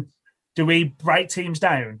frustrate. And do we break teams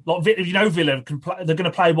down? Like, Villa can play, they're going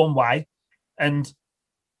to play one way, and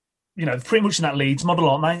they're pretty much in that Leeds model,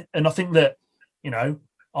 aren't they? And I think that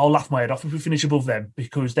I'll laugh my head off if we finish above them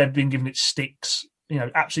because they've been giving it sticks,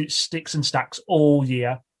 absolute sticks and stacks all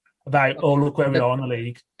year about look where we are in the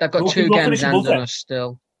league. They've got 2 games down on us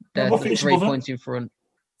still. They're 3 points in front.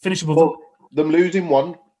 Finish above them. Them losing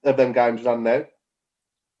one of them games done now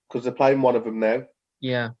because they're playing one of them now.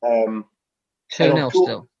 Yeah. 2-0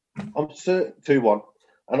 still. I'm certain 2-1,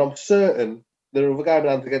 and I'm certain there are other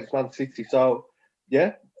games against Man City. So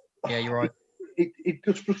yeah, you're right. It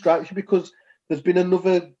just frustrates you because there's been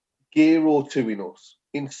another gear or 2 in us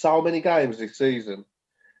in so many games this season,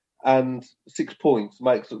 and 6 points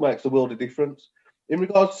makes a world of difference. In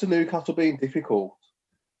regards to Newcastle being difficult,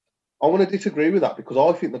 I want to disagree with that because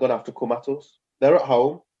I think they're going to have to come at us. They're at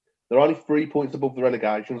home. They're only 3 points above the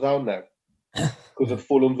relegation zone now because of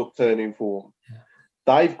Fulham's upturning form. Yeah.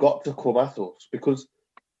 They've got to come at us because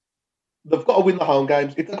they've got to win the home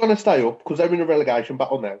games. If they're going to stay up, because they're in a relegation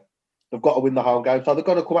battle now, they've got to win the home games. So they're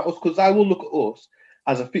going to come at us because they will look at us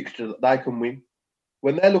as a fixture that they can win.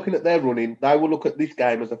 When they're looking at their running, they will look at this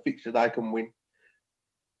game as a fixture they can win.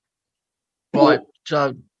 Right.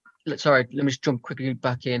 So, sorry, let me just jump quickly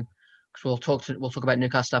back in. Because we'll talk about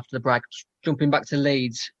Newcastle after the break. Jumping back to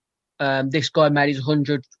Leeds, this guy made his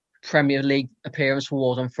 100th Premier League appearance for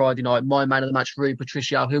Wolves on Friday night. My man of the match, Rui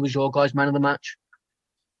Patricio. Who was your guy's man of the match?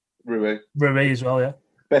 Rui as well, yeah.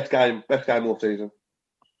 Best game all season.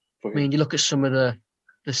 I mean, you look at some of the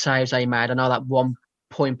saves they made. I know that one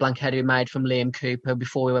point blank header he made from Liam Cooper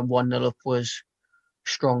before we went 1-0 up was a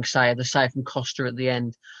strong save. The save from Costa at the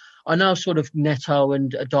end. I know sort of Neto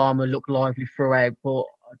and Adama look lively throughout, but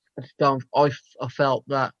I felt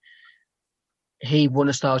that he won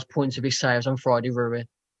us those points of his saves on Friday, Rui.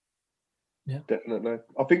 Yeah, definitely.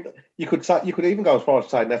 I think you could even go as far as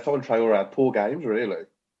saying Neto and Traore had poor games, really,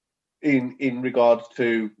 in regards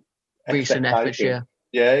to recent efforts.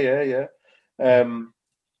 Yeah.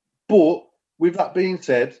 But with that being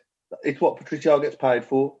said, it's what Patricio gets paid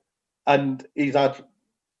for, and he's had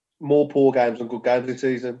more poor games than good games this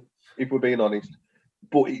season, if we're being honest.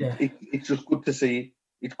 But it's just good to see.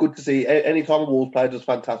 It's good to see. Any time a Wolves player does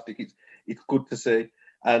fantastic, it's good to see.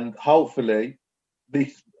 And hopefully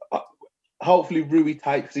Rui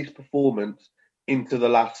takes this performance into the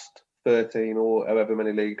last 13 or however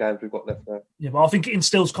many league games we've got left now. Yeah, but I think it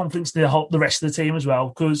instills confidence in the rest of the team as well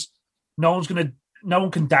because no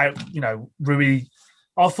one can doubt, Rui.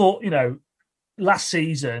 I thought, last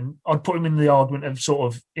season I'd put him in the argument of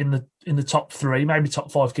sort of in the top 3, maybe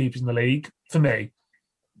top 5 keepers in the league for me.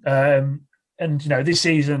 And this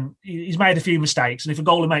season he's made a few mistakes, and if a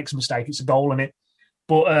goalie makes a mistake, it's a goal in it.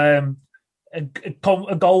 But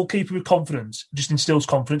a goalkeeper with confidence just instills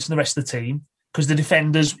confidence in the rest of the team because the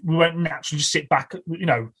defenders, we won't naturally just sit back.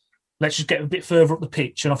 Let's just get a bit further up the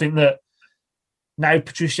pitch. And I think that now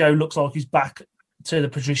Patricio looks like he's back to the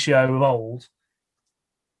Patricio of old.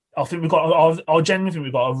 I think I genuinely think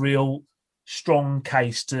we've got a real strong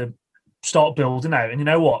case to start building out. And you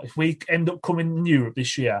know what? If we end up coming in Europe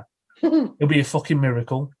this year, it'll be a fucking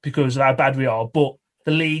miracle because of how bad we are. But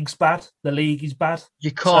the league's bad. The league is bad.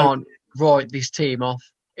 You can't write this team off.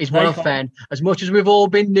 Is what I'm saying. As much as we've all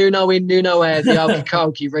been Nuno in, Nuno out, the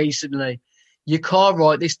Okie recently, you can't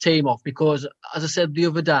write this team off because, as I said the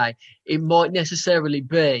other day, it might necessarily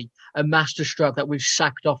be a masterstroke that we've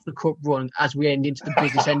sacked off the cup run as we end into the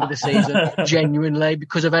business end of the season, genuinely,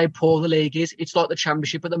 because of how poor the league is. It's like the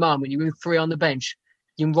Championship at the moment. You're in 3 on the bench.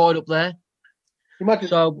 You're right up there.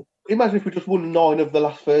 Imagine if we just won 9 of the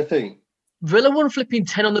last 13. Villa won flipping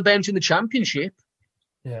 10 on the bench in the Championship.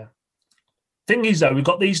 Yeah. Thing is, though, we've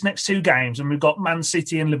got these next 2 games and we've got Man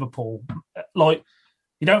City and Liverpool. Like,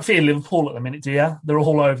 you don't fear Liverpool at the minute, do you? They're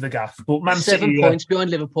all over the gaff. But Man 7 City, points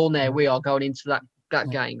behind Liverpool now. We are going into that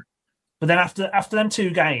game. But then after them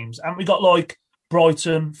 2 games, and we got like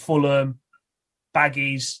Brighton, Fulham,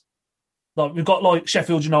 Baggies, Like we've got like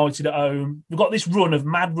Sheffield United at home. We've got this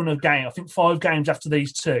mad run of game. I think 5 games after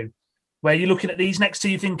these 2, where you're looking at these next 2,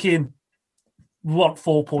 you're thinking, we want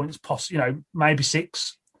 4 points, maybe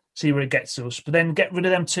 6. See where it gets us. But then get rid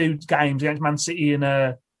of them 2 games against Man City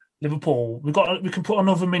and Liverpool. We can put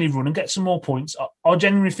another mini run and get some more points. I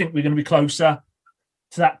genuinely think we're going to be closer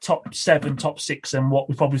to that top 7, top 6 than what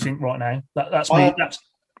we probably think right now. That's me. That's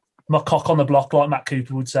my cock on the block, like Matt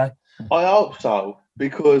Cooper would say. I hope so,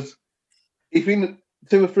 because if in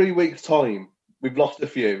 2 or 3 weeks' time we've lost a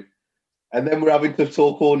few, and then we're having to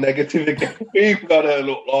talk all negative again, we've got to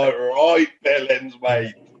look like right villains,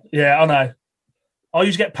 mate. Yeah, I know. I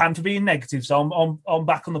used to get panned for being negative, so I'm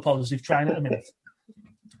back on the positive train at the minute.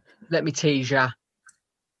 Let me tease you.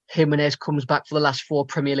 Jimenez comes back for the last 4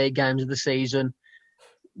 Premier League games of the season.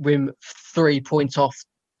 We're 3 points off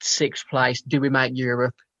 6th place. Do we make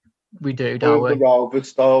Europe? We do, don't we? The Rovers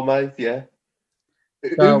style, mate, yeah.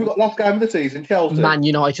 Who we got last game of the season? Chelsea? Man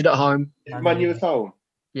United at home. Man U at home?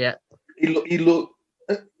 Yeah. He loves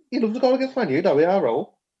the goal against Man U, don't he, our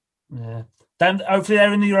role? Yeah. Then hopefully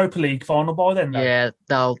they're in the Europa League final by then. Yeah,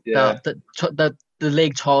 the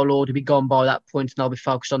league title order will be gone by that point, and they'll be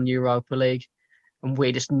focused on the Europa League. And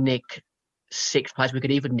we just nick 6th place. We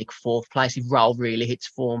could even nick 4th place if Raul really hits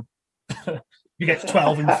form. You get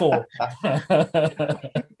 12 and 4.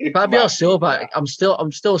 Fabio Silva, I'm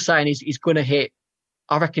still saying he's going to hit.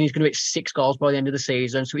 I reckon he's going to hit 6 goals by the end of the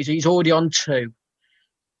season. So he's already on 2.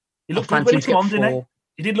 He looked good when he come on, didn't he?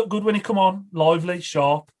 He did look good when he come on, lively,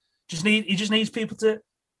 sharp. He just needs people to,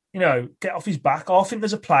 get off his back. I think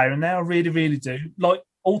there's a player in there. I really, really do. Like,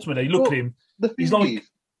 ultimately, look at him. He's like,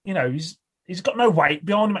 he's got no weight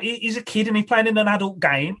behind him. He's a kid and he's playing in an adult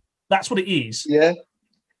game. That's what it is. Yeah.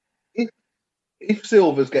 If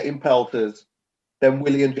Silva's getting pelters, then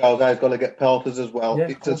Willian Jose is going to get pelters as well. Yeah,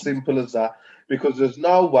 it's as simple as that. Because there's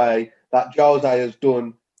no way that Jose has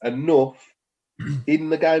done enough in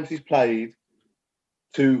the games he's played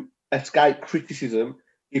to escape criticism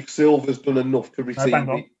if Silva's done enough to receive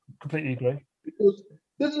it. Completely agree. Because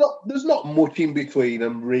there's not much in between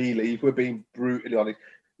them, really, if we're being brutally honest.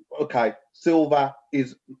 Okay, Jose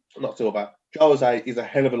is a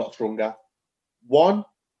hell of a lot stronger. 1,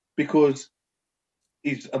 because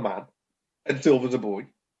he's a man and Silva's a boy.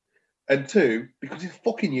 And 2, because he's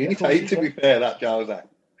fucking unitated, to be fair, that Jose.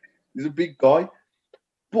 He's a big guy.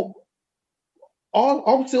 But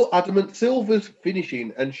I'm still adamant Silva's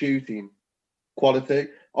finishing and shooting quality.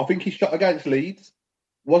 I think he shot against Leeds.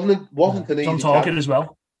 Wasn't an easy on target chance, as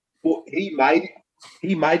well. But he made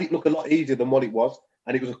it look a lot easier than what it was.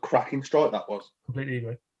 And it was a cracking strike, that was. Completely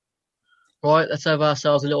agree. Right, let's have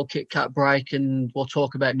ourselves a little Kit Kat break and we'll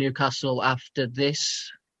talk about Newcastle after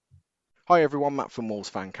this. Hi everyone, Matt from Wolves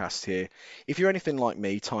Fancast here. If you're anything like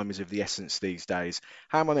me, time is of the essence these days.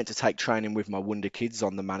 How am I meant to take training with my Wonder Kids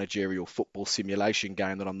on the managerial football simulation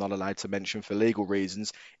game that I'm not allowed to mention for legal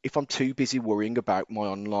reasons if I'm too busy worrying about my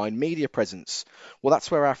online media presence? Well, that's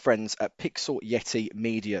where our friends at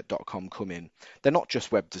pixelyetimedia.com come in. They're not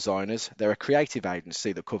just web designers, they're a creative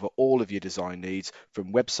agency that cover all of your design needs,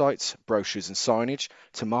 from websites, brochures and signage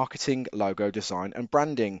to marketing, logo design and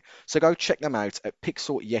branding. So go check them out at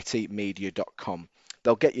pixelyetimedia.com.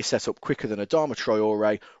 They'll get you set up quicker than Adama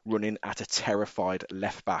Traore running at a terrified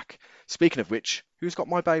left back. Speaking of which, who's got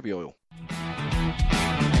my baby oil?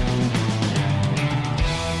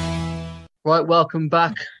 Right, welcome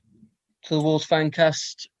back to the Wolves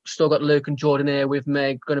Fancast. Still got Luke and Jordan here with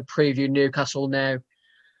me. Going to preview Newcastle now.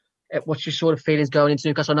 What's your sort of feelings going into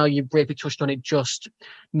Newcastle? I know you briefly touched on it. Just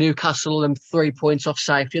Newcastle and 3 points off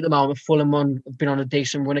safety at the moment. Fulham have been on a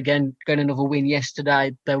decent run again, getting another win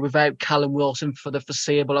yesterday. They're without Callum Wilson for the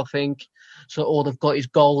foreseeable, I think. So all they've got is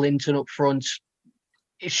Goldington up front.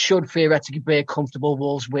 It should theoretically be a comfortable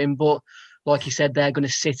Wolves win, but like you said, they're going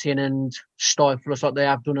to sit in and stifle us like they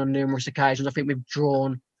have done on numerous occasions. I think we've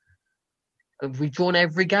drawn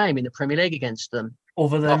every game in the Premier League against them.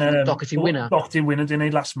 Other than Doherty winner. Doherty winner, didn't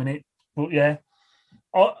he, last minute? But yeah,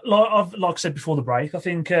 like I said before the break, I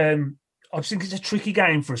think it's a tricky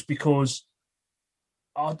game for us because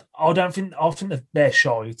I think they're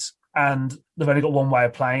shite and they've only got one way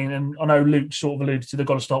of playing. And I know Luke sort of alluded to they've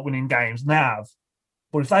got to start winning games. They have,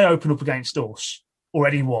 but if they open up against us or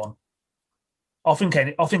anyone, I think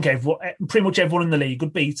everyone, pretty much everyone in the league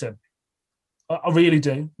would beat them. I really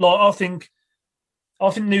do. I think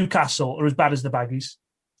Newcastle are as bad as the Baggies.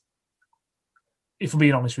 If I'm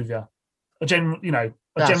being honest with you,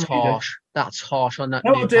 that's harsh. That's harsh on that.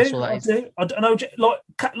 No, Newcastle, I do. I know, like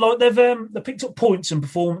they've picked up points and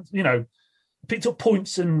performed. Picked up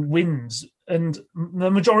points and wins, and the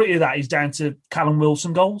majority of that is down to Callum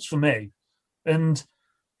Wilson goals for me. And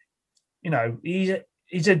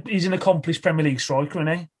he's an accomplished Premier League striker,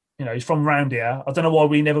 isn't he? He's from round here. I don't know why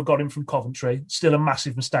we never got him from Coventry. Still a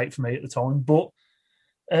massive mistake for me at the time. But,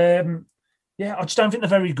 I just don't think they're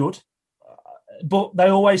very good. But they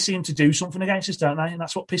always seem to do something against us, don't they? And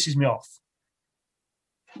that's what pisses me off.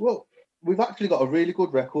 Well, we've actually got a really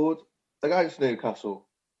good record against Newcastle.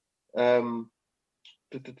 Let me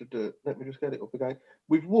just get it up again.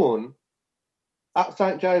 We've won at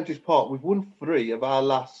St James's Park. We've won 3 of our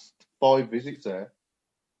last 5 visits there.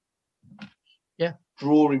 Yeah,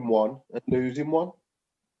 drawing 1 and losing 1.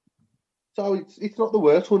 So it's not the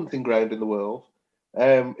worst hunting ground in the world.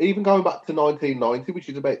 Even going back to 1990, which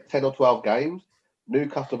is about 10 or 12 games,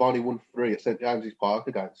 Newcastle have only won 3 at St James's Park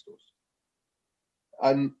against us.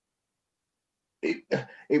 And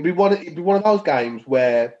it'd be one of those games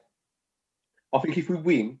where I think if we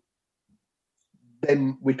win,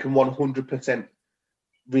 then we can 100%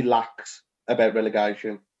 relax about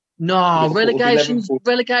relegation. No, relegation's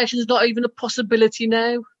not even a possibility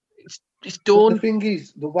now. It's done. The thing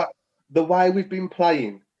is, the way we've been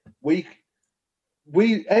playing, we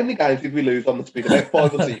how many games did we lose on the speed? About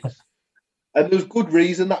 5 or 6. And there's good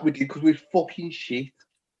reason that we did, because we're fucking shit.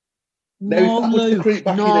 No, Luke,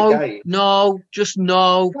 no.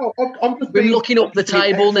 We're looking up the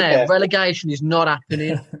table now. Careful. Relegation is not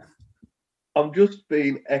happening. I'm just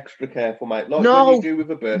being extra careful, mate. Like when you do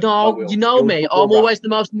with a bird. No, you know me. I'm always the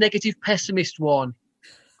most negative pessimist one.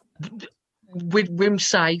 With Wim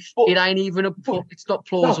safe, it ain't even it's not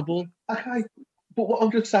plausible. No, okay, but what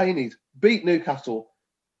I'm just saying is, beat Newcastle.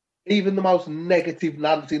 Even the most negative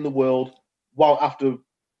Nantes in the world won't have to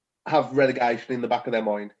have relegation in the back of their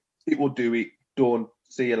mind. It will do it. Done.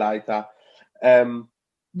 See you later.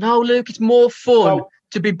 No, Luke, it's more fun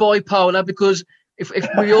to be bipolar, because if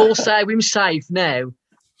we all say we're safe now,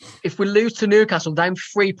 if we lose to Newcastle, they're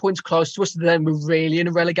 3 points close to us, then we're really in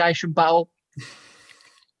a relegation battle.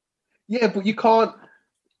 Yeah, but you can't.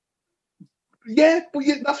 Yeah, but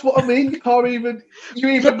that's what I mean. You can't even. You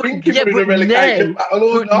even think you're in a relegation battle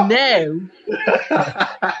or not. Now,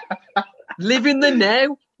 live in the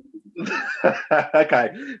now.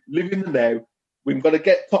 Okay, live in the now. We've got to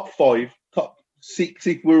get top 5, top 6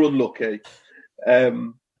 if we're unlucky.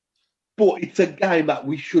 But it's a game that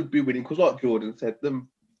we should be winning, because, like Jordan said, them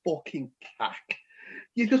fucking cack.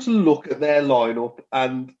 You just look at their lineup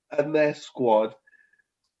and their squad.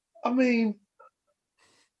 I mean,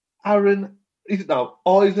 Aaron, is it now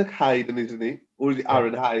Isaac Hayden, isn't he? Or is it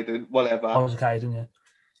Aaron Hayden? Whatever. Isaac Hayden, yeah.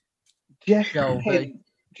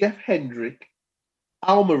 Jeff Hendrick,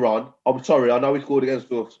 Almiron. I'm sorry, I know he scored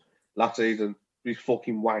against us last season. He's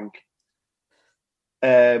fucking wank.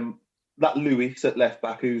 That Lewis at left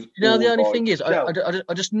back, who's the only thing is, I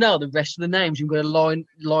just know the rest of the names you're going to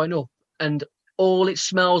line up, and all it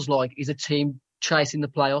smells like is a team chasing the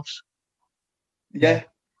playoffs. Yeah.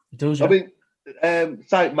 It does, yeah. I mean,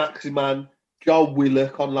 Saint Maximan, Joe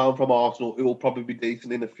Willock on loan from Arsenal, who will probably be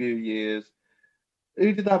decent in a few years.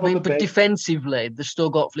 Who did they have on the bench? But defensively, they've still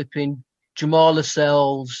got flipping Jamal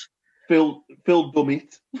Lascelles, Phil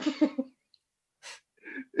Dummett.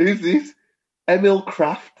 Who's this? Emil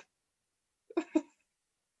Kraft.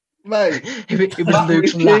 Mate, it was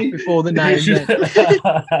Luke's laugh before the name.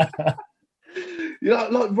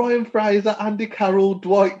 Like Ryan Fraser, Andy Carroll,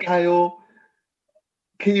 Dwight Gale,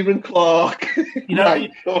 Kieran Clark.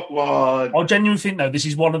 Mate, come on. I genuinely think, though, this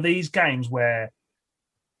is one of these games where,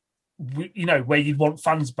 where you'd want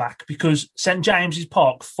fans back, because St James's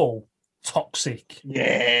Park full, toxic.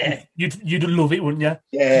 Yeah. You'd love it, wouldn't you?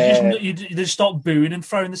 Yeah. You'd just start booing and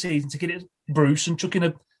throwing the season to get it Bruce and chucking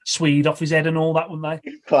a Swede off his head and all that, wouldn't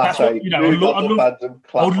they? Class. That's what, I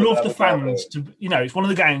would love the fans to, it's one of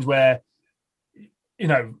the games where,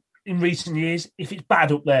 in recent years, if it's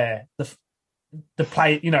bad up there, the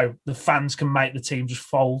play, the fans can make the team just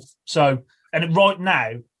fold. So, and right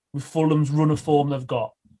now, with Fulham's run of form they've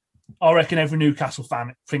got, I reckon every Newcastle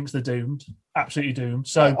fan thinks they're doomed, absolutely doomed.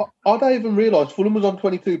 So I don't even realise Fulham was on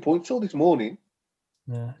 22 points till this morning.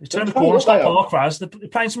 Yeah, it's turned the corner. Park Raz. They're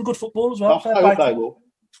playing some good football as well.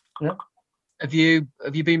 Yeah. Have you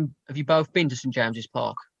both been to St James's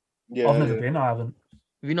Park? Yeah, I've never been. I haven't.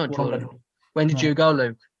 Have you not, Jordan? When did you go,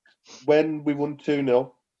 Luke? When we won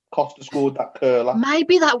 2-0, Costa scored that curler.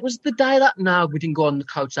 Maybe that was the day that. No, we didn't go on the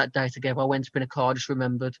coach that day together. I went to spin a car. I just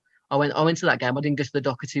remembered. I went to that game. I didn't get to the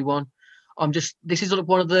Doherty one. This is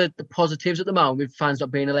one of the positives at the moment with fans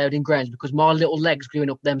not being allowed in grounds, because my little legs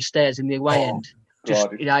going up them stairs in the away end.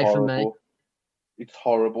 God, for me. It's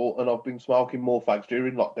horrible, and I've been smoking more fags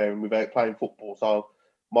during lockdown without playing football, so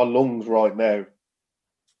my lungs right now,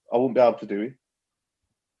 I won't be able to do it.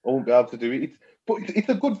 But it's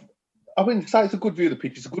a good. I mean, say it's a good view of the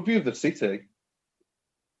pitch. It's a good view of the city.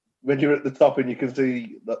 When you're at the top and you can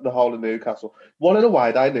see the whole of Newcastle. One in a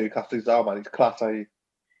way day, Newcastle is man. It's class A.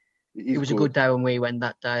 It was a good day when we went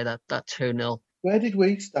that day, that 2-0. Where did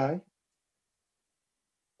we stay?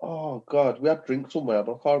 Oh, God. We had drinks somewhere,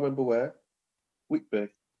 but I can't remember where. Whitby.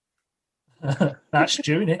 That's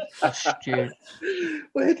Stu, isn't it? That's Stu.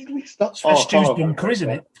 Where did we stop? It's Stu's bunker, isn't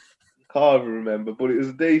it? Can't even remember, but it was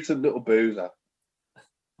a decent little boozer.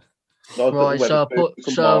 Right, so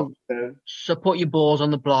put your balls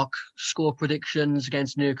on the block. Score predictions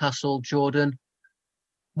against Newcastle, Jordan.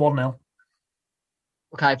 1-0.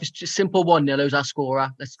 Okay, if it's just simple 1-0, who's our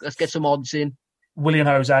scorer? Let's get some odds in. William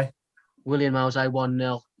Jose,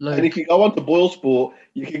 1-0. Luke. And if you go on to Boyle Sport,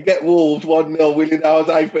 you can get Wolves 1-0. William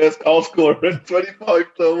Jose first goal scorer at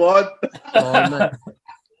 25-1.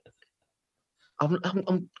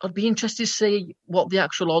 I'd be interested to see what the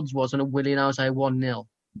actual odds was on a William Jose 1-0.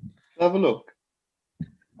 Have a look.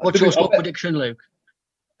 What's your score prediction, Luke?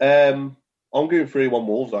 I'm going 3-1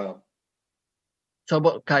 Wolves, I am.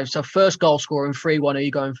 So first goal scorer and 3-1, who are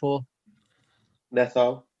you going for?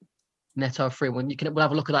 Neto 3-1. We'll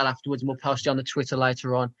have a look at that afterwards and we'll post it on the Twitter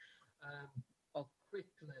later on. I'll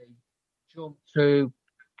quickly jump to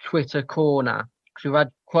Twitter corner because we've had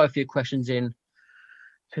quite a few questions in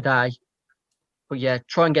today. But yeah,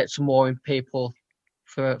 try and get some more in people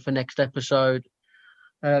for next episode.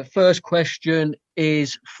 First question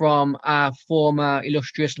is from our former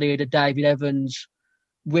illustrious leader, David Evans.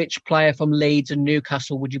 Which player from Leeds and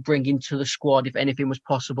Newcastle would you bring into the squad if anything was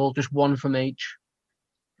possible? Just one from each.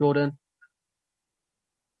 Jordan?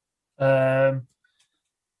 Rafinha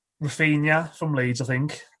from Leeds, I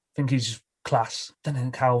think. I think he's class. Don't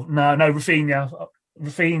think how. No, Rafinha.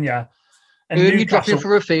 And who are you dropping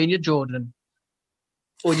for Rafinha, Jordan?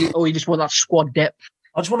 Or you just want that squad depth?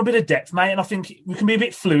 I just want a bit of depth, mate, and I think we can be a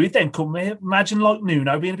bit fluid then, couldn't we? Imagine like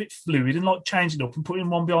Nuno being a bit fluid and like changing up and putting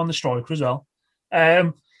one behind the striker as well.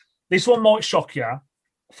 This one might shock you.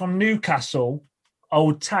 From Newcastle, I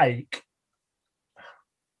would take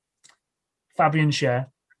Fabian Schär.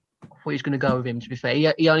 I thought he was going to go with him, to be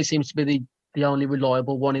fair. He only seems to be the only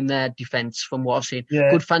reliable one in their defence from what I've seen.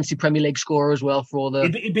 Yeah. Good fancy Premier League scorer as well for all the...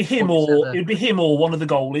 It'd be him or one of the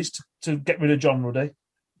goalies to get rid of John Ruddy,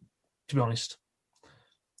 to be honest.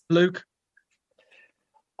 Luke?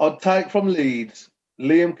 I'd take from Leeds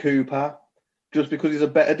Liam Cooper, just because he's a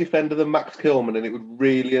better defender than Max Kilman and it would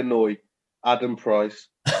really annoy Adam Price.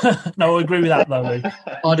 No, I agree with that, though, Luke.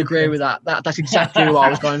 I'd agree with that. That's exactly who I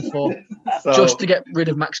was going for. Just to get rid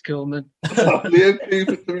of Max Kilman. So Liam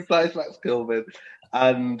Cooper to replace Max Kilman.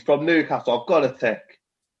 And from Newcastle, I've got to take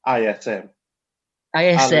ASM.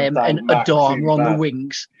 ASM and Adama on the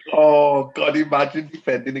wings. Oh, God, imagine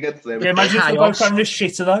defending against them. Yeah, imagine if they both playing with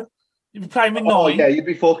shitter, though. You'd be playing with 9. Oh, yeah, you'd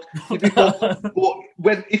be fucked.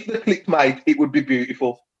 But if the click made, it would be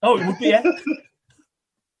beautiful. Oh, it would be, yeah.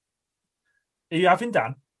 Are you having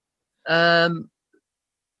Dan?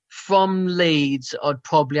 From Leeds, I'd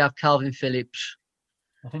probably have Calvin Phillips.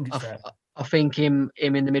 I think it's fair. I think him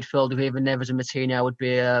in the midfield with either Neves and Martinez would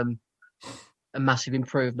be a massive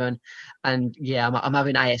improvement. And yeah, I'm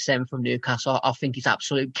having ASM from Newcastle. I think it's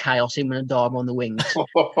absolute chaos, him and Adama on the wings.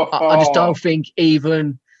 I just don't think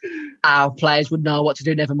even our players would know what to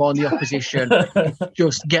do, never mind the opposition.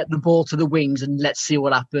 Just get the ball to the wings and let's see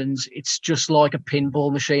what happens. It's just like a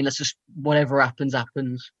pinball machine. Let's just, whatever happens,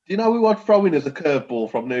 happens. Do you know who I'd throw in as a curveball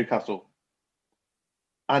from Newcastle?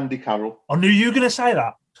 Andy Carroll. I knew you were going to say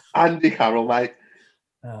that. Andy Carroll, mate.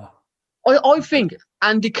 Oh. I think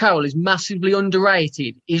Andy Carroll is massively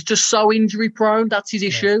underrated. He's just so injury prone. That's his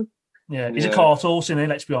issue. Yeah, he's a cart horse, isn't he?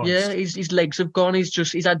 Let's be honest. Yeah, his legs have gone. His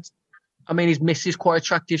miss is quite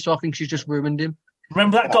attractive, so I think she's just ruined him.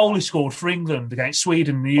 Remember that goal he scored for England against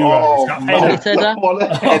Sweden in the Euros?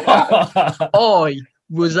 I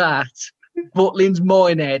was at Butlins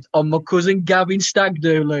Minehead on my cousin Gavin's stag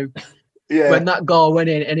do, Luke. Yeah. When that goal went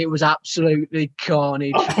in, and it was absolutely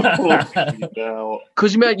carnage.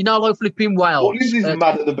 Because you know, like flipping Wales. Butlins is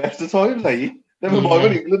mad at the best of times, eh? Never mind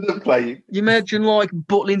when England are playing. You imagine like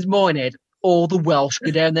Butlins Minehead, all the Welsh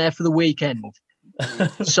go down there for the weekend.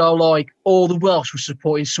 So, like, all the Welsh were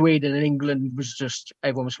supporting Sweden and England was just,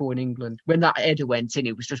 everyone was supporting England. When that header went in,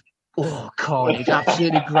 it was just, carnage.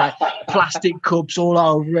 Absolutely great. Plastic cups all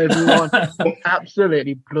over everyone.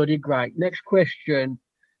 Absolutely bloody great. Next question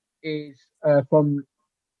is from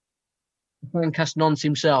Fancast Nonce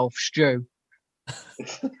himself, Stu.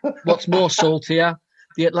 What's more saltier,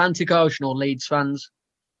 the Atlantic Ocean or Leeds fans?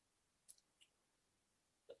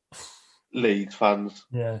 Leeds fans.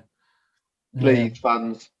 Yeah. Leeds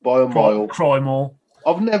fans by a mile. Cry more.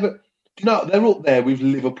 Do you know, they're up there with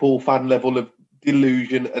Liverpool fan level of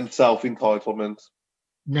delusion and self-entitlement.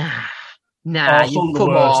 Nah, Oh, you come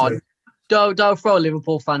on. Don't throw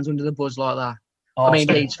Liverpool fans under the bus like that. Oh, I mean,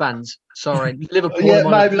 sorry. Leeds fans. Sorry, Liverpool. Yeah,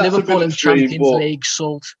 maybe that's a Liverpool bit and extreme, Champions but- League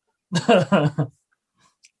salt.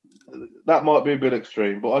 That might be a bit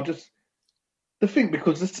extreme, but the thing,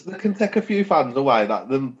 because they can take a few fans away, that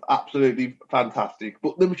them absolutely fantastic,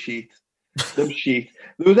 but them shit. They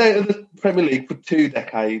was out of the Premier League for 2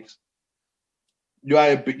 decades. You are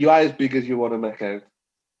as big as you want to make out.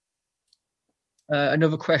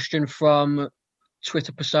 Another question from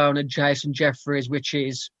Twitter persona Jason Jeffries, which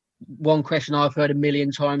is one question I've heard a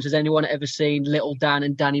million times. Has anyone ever seen Little Dan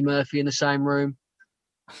and Danny Murphy in the same room?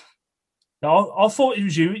 No, I thought it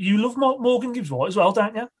was you. You love Morgan Gibbs White as well,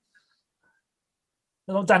 don't you?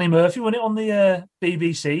 Like Danny Murphy, wasn't it, on the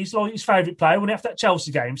BBC? He's like his favourite player, wasn't he, after that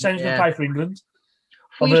Chelsea game, saying he's going to play for England.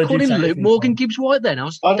 Well, you called him Luke Morgan Gibbs White then? I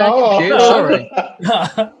was I dead know. confused, sorry.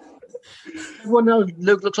 Everyone knows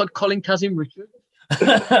Luke looks like Colin Kazim Richard.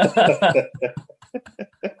 Right,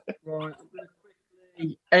 I'm going to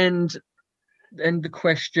quickly end the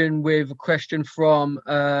question with a question from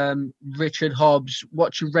Richard Hobbs.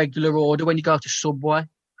 What's your regular order when you go to Subway?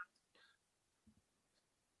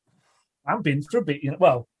 I've been for a bit, you know.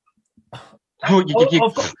 Well,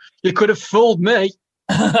 You could have fooled me.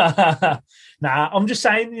 nah, I'm just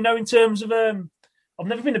saying, you know, in terms of I've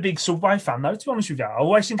never been a big Subway fan though, to be honest with you. I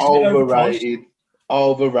always think it's a bit overpriced.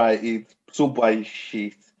 Overrated. Subway is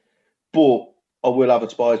shit. But I will have a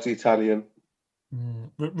spicy Italian.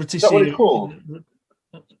 Is that what it's called?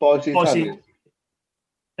 Spicy Italian.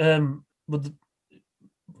 With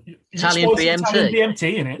Italian BMT. Italian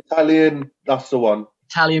BMT in it. Italian, that's the one.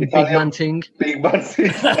 Italian big man ting. Big man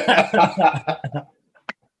ting.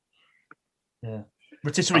 Yeah.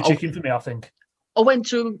 Rotisserie chicken for me, I think. I went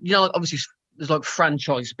to, you know, obviously there's like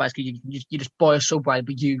franchise. Basically, you just buy a Subway,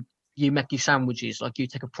 but you make your sandwiches, like you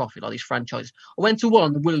take a profit, like these franchises. I went to one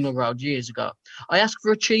on the Willingham Road years ago. I asked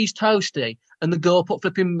for a cheese toastie, and the girl put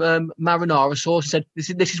flipping marinara sauce. Said, "This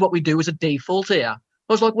is what we do as a default here."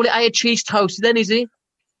 I was like, "Well, it ain't a cheese toastie then, is it?"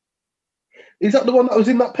 Is that the one that was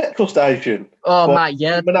in that petrol station? Oh, mate,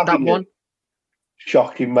 yeah, that one.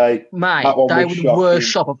 Shocking, mate. Mate, they were the worst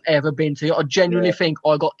shop I've ever been to. I genuinely think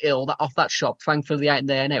I got ill off that shop. Thankfully, they ain't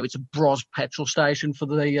there now. It's a Bros petrol station for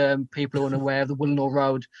the people who are unaware of the Willenhall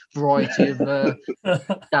Road variety of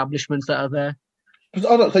establishments that are there.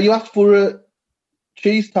 So you asked for a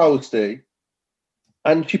cheese toastie,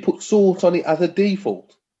 and she put sauce on it as a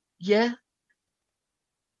default. Yeah.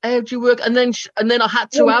 How do you work? And then I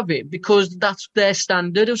had to have it because that's their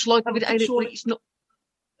standard. It was like, it's not.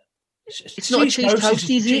 It's not a cheese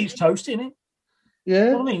toastie, is it? Cheese toast, isn't it? Yeah. You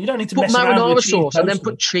know what I mean? You don't need to put mess around with marinara sauce and then toast.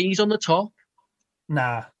 put cheese on the top.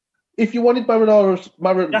 Nah. If you wanted marinara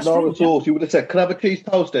sauce, you would have said, "Can I have a cheese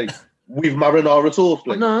toastie with marinara sauce,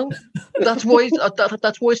 please?" No, that's why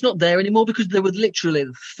it's not there anymore, because they were literally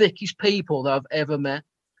the thickest people that I've ever met.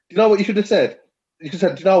 Do you know what you should have said? You should have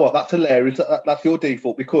said, "Do you know what? That's hilarious. That's your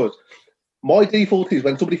default, because my default is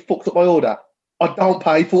when somebody fucks up my order, I don't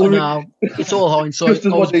pay for it." No, it's all hindsight. I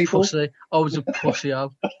was a pussy. I was a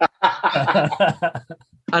pussy-o.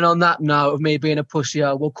 And on that note of me being a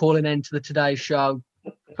pussy-o, we'll call an end to the Today Show.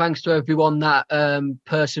 Thanks to everyone that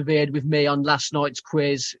persevered with me on last night's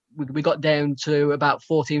quiz. We got down to about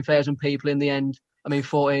 14,000 people in the end.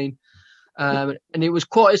 14. And it was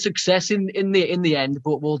quite a success in the end,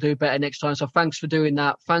 but we'll do better next time. So thanks for doing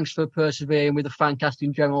that. Thanks for persevering with the Fancast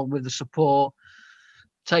in general, with the support.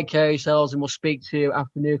 Take care of yourselves, and we'll speak to you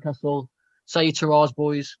after Newcastle. Say your ta-ra's,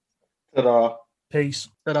 boys. Ta-ra. Peace.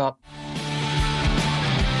 Ta-ra.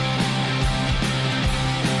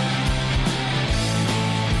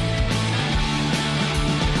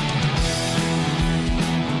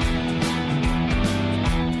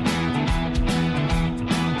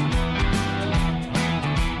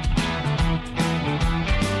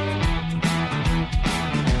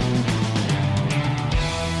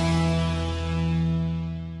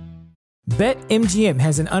 BetMGM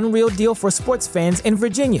has an unreal deal for sports fans in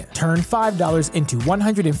Virginia. Turn $5 into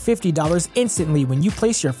 $150 instantly when you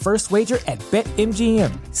place your first wager at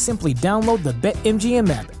BetMGM. Simply download the BetMGM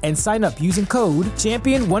app and sign up using code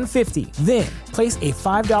Champion150. Then, place a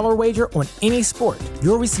 $5 wager on any sport.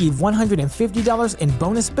 You'll receive $150 in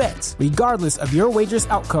bonus bets, regardless of your wager's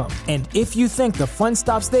outcome. And if you think the fun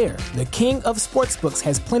stops there, the King of Sportsbooks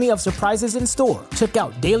has plenty of surprises in store. Check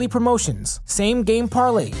out daily promotions, same-game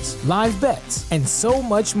parlays, live bets, and so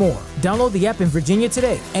much more. Download the app in Virginia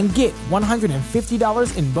today and get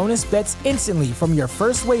 $150 in bonus bets instantly from your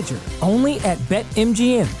first wager. Only at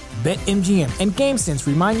BetMGM. BetMGM and GameSense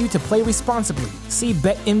remind you to play responsibly. See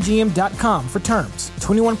BetMGM.com for terms.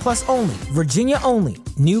 21 plus only. Virginia only.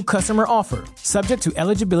 New customer offer. Subject to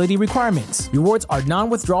eligibility requirements. Rewards are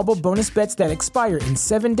non-withdrawable bonus bets that expire in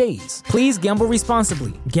 7 days. Please gamble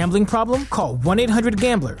responsibly. Gambling problem? Call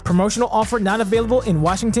 1-800-GAMBLER. Promotional offer not available in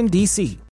Washington, D.C.